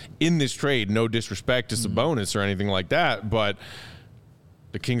piece in this trade." No disrespect to Sabonis or anything like that, but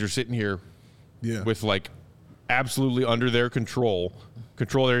the Kings are sitting here with like absolutely under their control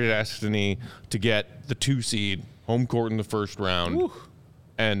their destiny to get the 2 seed, home court in the first round,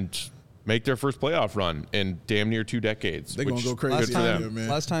 and make their first playoff run in damn near 2 decades. They're going to go crazy.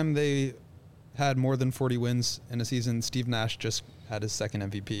 Last time they had more than 40 wins in a season, Steve Nash just had his second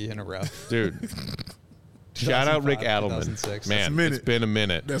MVP in a row. Dude. Shout out Rick 2005, Adelman. 2006. Man, it's been a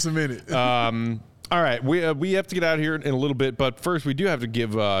minute. That's a minute. All right, we have to get out of here in a little bit, but first we do have to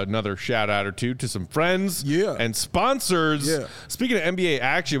give another shout out or two to some friends and sponsors. Yeah. Speaking of NBA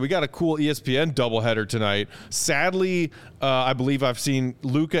action, we got a cool ESPN doubleheader tonight. Sadly, I believe I've seen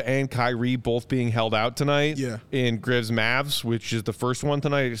Luka and Kyrie both being held out tonight in Grizz Mavs, which is the first one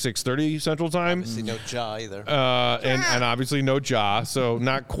tonight at 6:30 Central Time. Obviously no Ja either. And obviously no Ja, so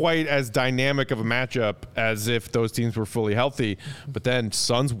not quite as dynamic of a matchup as if those teams were fully healthy. But then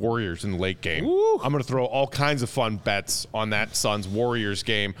Suns Warriors in the late game. Woo. I'm going to throw all kinds of fun bets on that Suns Warriors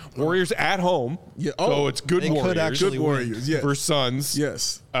game. Warriors at home, so it's good They Warriors. could actually Good Warriors, yes. For Suns.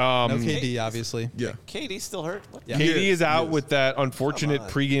 Yes. No KD, obviously. Yeah. KD's still hurt. What? Yeah. KD is out with that Come unfortunate on.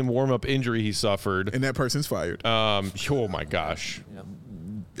 pregame warm-up injury he suffered. And that person's fired. Oh, my gosh.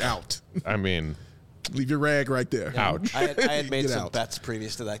 Out. I mean, Leave your rag right there. ouch. I had made Get some out. bets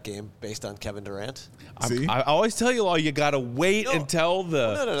previous to that game based on Kevin Durant. See? I always tell you all, you got to wait until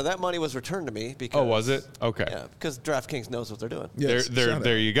the... No. That money was returned to me because. Oh, was it? Okay. Yeah, because DraftKings knows what they're doing. Yes, shout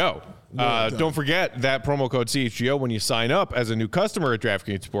There out. you go. Well done. Don't forget that promo code CHGO when you sign up as a new customer at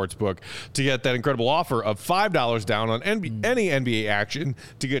DraftKings Sportsbook to get that incredible offer of $5 down on any NBA action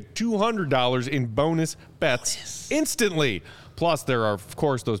to get $200 in bonus bets instantly. Plus, there are, of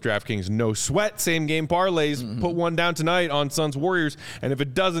course, those DraftKings no sweat same game parlays. Put one down tonight on Suns Warriors, and if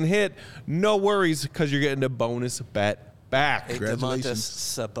it doesn't hit, no worries because you're getting a bonus bet back. A Congratulations.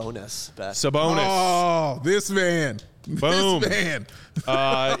 DeMontis Sabonis bet. Sabonis. Oh, this man. Boom. This man.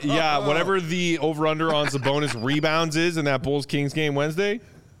 Whatever the over-under on Sabonis rebounds is in that Bulls-Kings game Wednesday,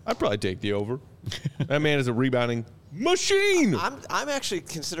 I'd probably take the over. That man is a rebounding machine. I'm actually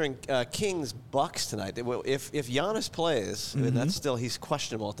considering Kings Bucks tonight. If Giannis plays, I mean, that's still he's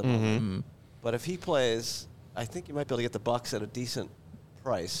questionable at the moment. But if he plays, I think you might be able to get the Bucks at a decent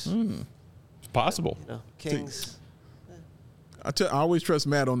price. It's possible. You know, Kings. I always trust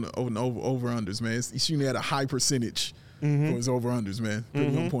Matt on the over-unders, man. He's shooting at a high percentage for his over-unders, man.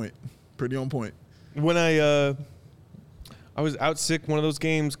 Pretty on point. Pretty on point. When I was out sick one of those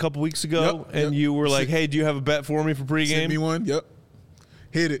games a couple weeks ago, and you were like, hey, do you have a bet for me for pregame? Sent me one. Yep.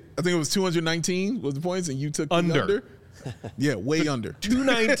 Hit it. I think it was 219 was the points, and you took the Under. under. Yeah, way under.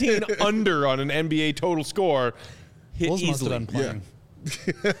 219 under on an NBA total score. Hit Bulls must have easily. been playing.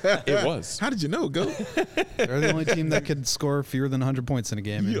 It was. How did you know? Go. They're the only team that could score fewer than 100 points in a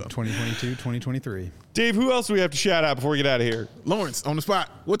game in 2022, 2023. Dave, who else do we have to shout out before we get out of here? Lawrence, on the spot.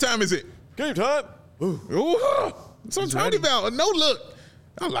 What time is it? Game time. Ooh. That's what I'm talking about. A no look.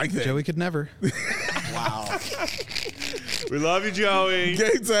 I like that. Joey could never. Wow. We love you, Joey.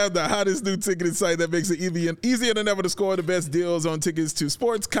 Game Time, the hottest new ticketing site that makes it easier than ever to score the best deals on tickets to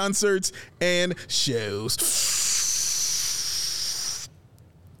sports, concerts, and shows.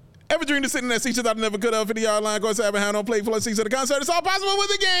 Ever dreamed of sitting in that seat you thought you never could have for the yard line, course, having hand on play full of seats at a concert? It's all possible with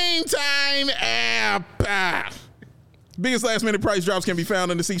the Game Time app. Biggest last minute price drops can be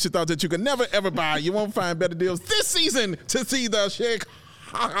found in the seats you thought that you could never ever buy. You won't find better deals this season to see the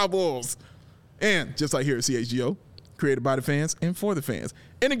CHGO Bulls. And just like here at CHGO, created by the fans and for the fans.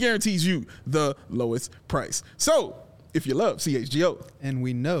 And it guarantees you the lowest price. So, if you love CHGO, And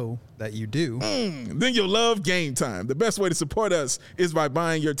we know that you do. then you'll love Game Time. The best way to support us is by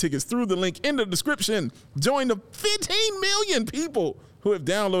buying your tickets through the link in the description. Join the 15 million people who have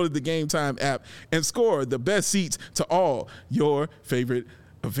downloaded the Game Time app and score the best seats to all your favorite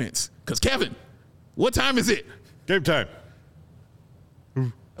events. Because, Kevin, what time is it? Game time.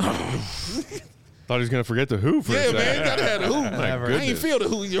 Thought he was going to forget the who for a Yeah, second. man, gotta have the who. My I ain't goodness. feel the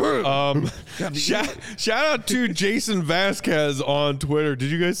who you heard. Shout out to Jason Vasquez on Twitter. Did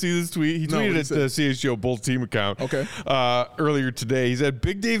you guys see this tweet? He No, tweeted what'd at he the CHGO Bulls team account Okay. Earlier today. He said,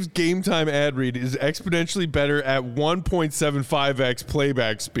 Big Dave's Game Time ad read is exponentially better at 1.75x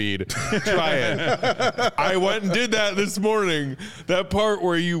playback speed. Try it. I went and did that this morning. That part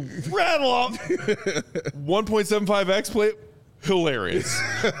where you rattle off 1.75x play. Hilarious.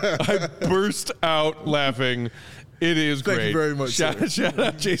 I burst out laughing. It is Thank great. you very much, sir. Shout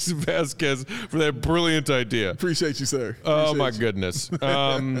out Jason Vasquez for that brilliant idea. Appreciate you, sir. Oh Appreciate my you. goodness.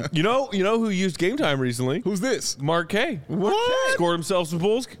 You know who used Game Time recently? Who's this? Mark K. What? Scored himself some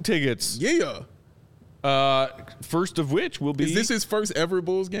Bulls tickets. Yeah. First of which will be. Is this his first ever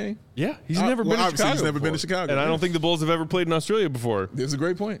Bulls game? Yeah, he's never been to obviously Chicago. he's never been to before. Chicago, and I yeah. don't think the Bulls have ever played in Australia before. That's a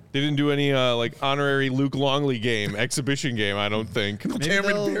great point. They didn't do any honorary Luke Longley game, exhibition game. I don't think.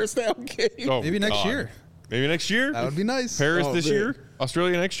 Cameron they'll- Bear style game. Oh, Maybe next God. year. Maybe next year. That would be nice. Paris Oh, this man. year.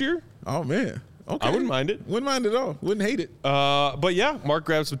 Australia next year. Oh man. Okay. I wouldn't mind it. Wouldn't mind at all. Wouldn't hate it. But yeah, Mark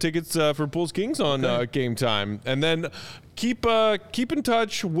grabbed some tickets for Bulls Kings on Game Time. And then keep in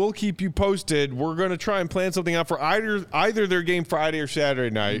touch. We'll keep you posted. We're going to try and plan something out for either their game Friday or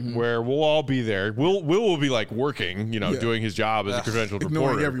Saturday night, where we'll all be there. Will will be like working, doing his job as a credentialed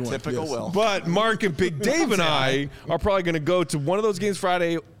reporter. Everyone. Typical Will. But Mark and Big Dave and I are probably going to go to one of those games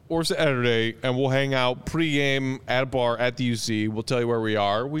Friday or Saturday, and we'll hang out pregame at a bar at the UC. We'll tell you where we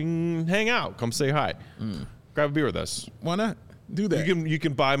are. We can hang out. Come say hi. Grab a beer with us. Why not? Do that. You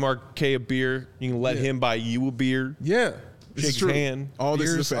can buy Mark K a beer. You can let him buy you a beer. Yeah. Shake his hand. All this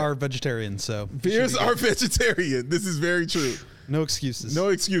Beers is a fact. are vegetarian, so Beers are vegetarian. This is very true. no excuses. No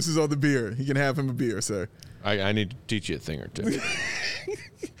excuses on the beer. You can have him a beer, sir. I need to teach you a thing or two.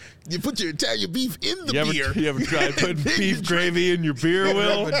 You put your Italian beef in the beer. You ever tried putting beef gravy in your beer,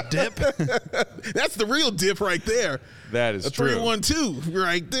 Will? A dip. That's the real dip right there. That is a true. 3-1-2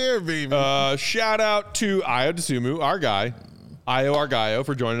 right there, baby. Shout out to Ayo Dosunmu, our guy. Ayo Argayo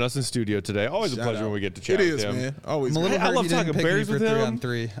for joining us in studio today. Always a pleasure when we get to chat with him. Man. Always. I'm a little I hurt love you didn't talking pick me Bears for with him.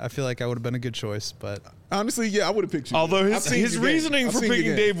 3-on-3. I feel like I would have been a good choice, but Honestly, yeah, I would have picked you. Although I've seen his your game. reasons I've for seen your picking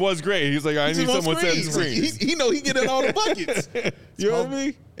game. Dave was great. He's like, I need someone setting screens. He know he getting all the buckets. You know what I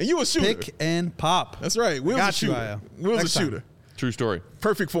mean? And you a shooter. pick and pop. That's right. Will's a Got you, shooter. Ayo. Will's a Next time. shooter. True story.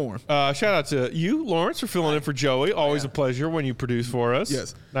 Perfect form. Shout out to you, Lawrence, for filling in for Joey. Always a pleasure when you produce for us.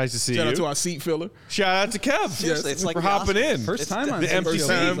 Yes. Nice to see Shout you. out to our seat filler. Shout out to Kev Seriously, it's like for the hopping Oscars. in. First time on the empty CHGO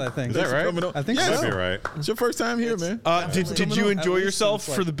time. Bulls, I think. Is that right? Coming up. I think yes. so. That'd be right. It's your first time here, man. Did you enjoy yourself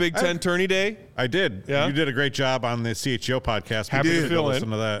for the Big Ten Tourney Day? I did. Yeah? You did a great job on the CHGO podcast. Happy to Go fill in.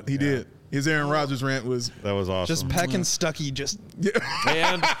 listen to that. He did. His Aaron Rodgers rant was. That was awesome. Just Peck and Stuckey just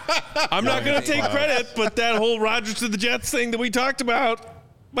And I'm not going to take credit, but that whole Rodgers to the Jets thing that we talked about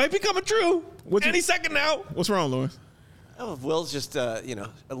might be coming true any second now. What's wrong, Lawrence? Oh, Will's just, a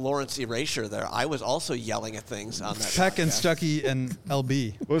Lawrence erasure there. I was also yelling at things on that. Peck and podcast. Stuckey and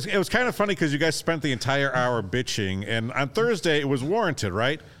LB. It was kind of funny because you guys spent the entire hour bitching, and on Thursday it was warranted,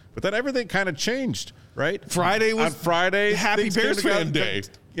 right? But then everything kind of changed, right? Friday was on Friday. Happy things Bears came fan together. day.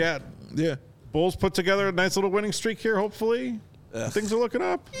 Yeah, Yeah. Bulls put together a nice little winning streak here. Hopefully, things are looking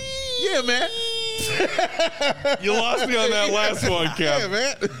up. Yeah, man. You lost me on that last one, Kev. Yeah,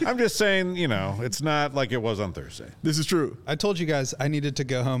 man. I'm just saying, it's not like it was on Thursday. This is true. I told you guys I needed to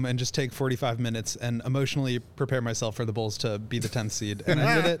go home and just take 45 minutes and emotionally prepare myself for the Bulls to be the 10th seed. And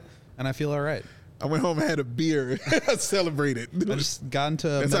I did it, and I feel all right. I went home and had a beer. I celebrated. I just got into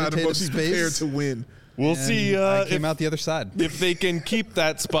a That's how the meditative most prepared space. to win. We'll and see I came out the other side. if they can keep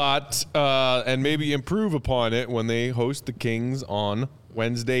that spot and maybe improve upon it when they host the Kings on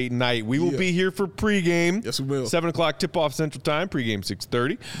Wednesday night. We will be here for pregame. Yes, we will. 7 o'clock tip-off Central Time, pregame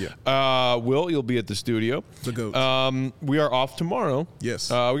 6:30. Yeah. Will, you'll be at the studio. The GOAT. We are off tomorrow.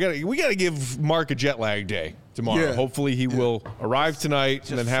 Yes. We gotta give Mark a jet lag day tomorrow. Yeah. Hopefully he will arrive tonight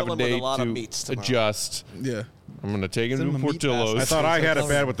and then have fill a him with day a lot of to meats tomorrow. adjust. Yeah. I'm going to take him Send to him a meat Portillo's. I thought I had it That's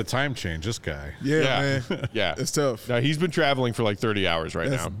bad with the time change. This guy. Yeah, man. Yeah. It's tough. Now, he's been traveling for like 30 hours right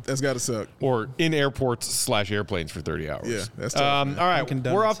now. That's got to suck. Or in airports / airplanes for 30 hours. Yeah, that's tough, all man. right, Dunkin'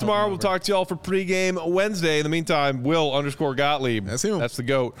 we're Donuts off tomorrow. held We'll him talk to y'all for pregame Wednesday. In the meantime, Will_Gottlieb. That's him. That's the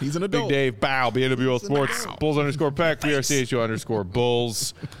GOAT. He's an adult. Big Dave, Bow, BNWL Sports, Bulls_Peck, we are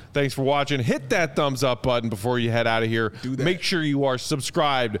CHGO_Bulls. Thanks for watching. Hit that thumbs up button before you head out of here. Do that. Make sure you are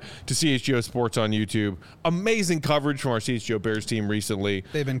subscribed to CHGO Sports on YouTube. Amazing coverage from our CHGO Bears team recently.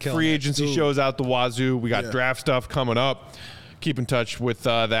 They've been killing Free it. agency shows out the wazoo. We got Yeah. draft stuff coming up. Keep in touch with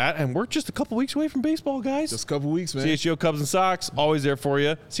that. And we're just a couple weeks away from baseball, guys. Just a couple weeks, man. CHGO Cubs and Sox, always there for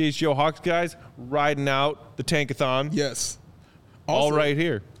you. CHGO Hawks guys, riding out the Tankathon. Yes. All right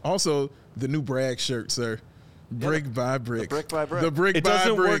here. Also, the new brag shirt, sir. Brick by brick. brick by brick. The brick It by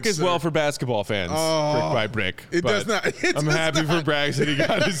doesn't brick, work as sir. well for basketball fans, brick by brick. It does but not. It I'm does happy for Braggs that he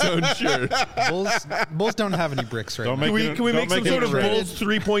got his own shirt. Bulls don't have any bricks right Don't now. make Can we make some sort of trade. Bulls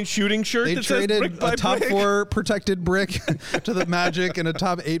 3-point shooting shirt They that says traded brick by a top brick? 4 protected brick to the Magic and a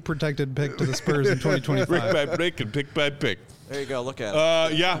top 8 protected pick to the Spurs in 2025. Brick by brick and pick by pick. There you go. Look at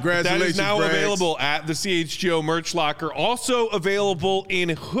it. Yeah, that is Congratulations, now Braggs. available at the CHGO merch locker. Also available in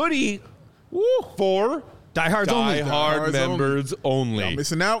hoodie for Diehards only. diehard Diehards members only. Y'all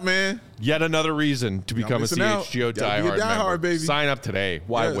missing out, man. Yet another reason to become a missing out. CHGO Gotta be a diehard diehard, member. baby. Sign up today.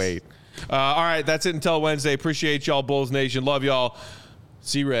 Why Yes. wait? All right, that's it until Wednesday. Appreciate y'all, Bulls Nation. Love y'all.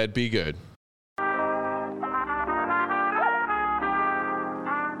 See red. Be good.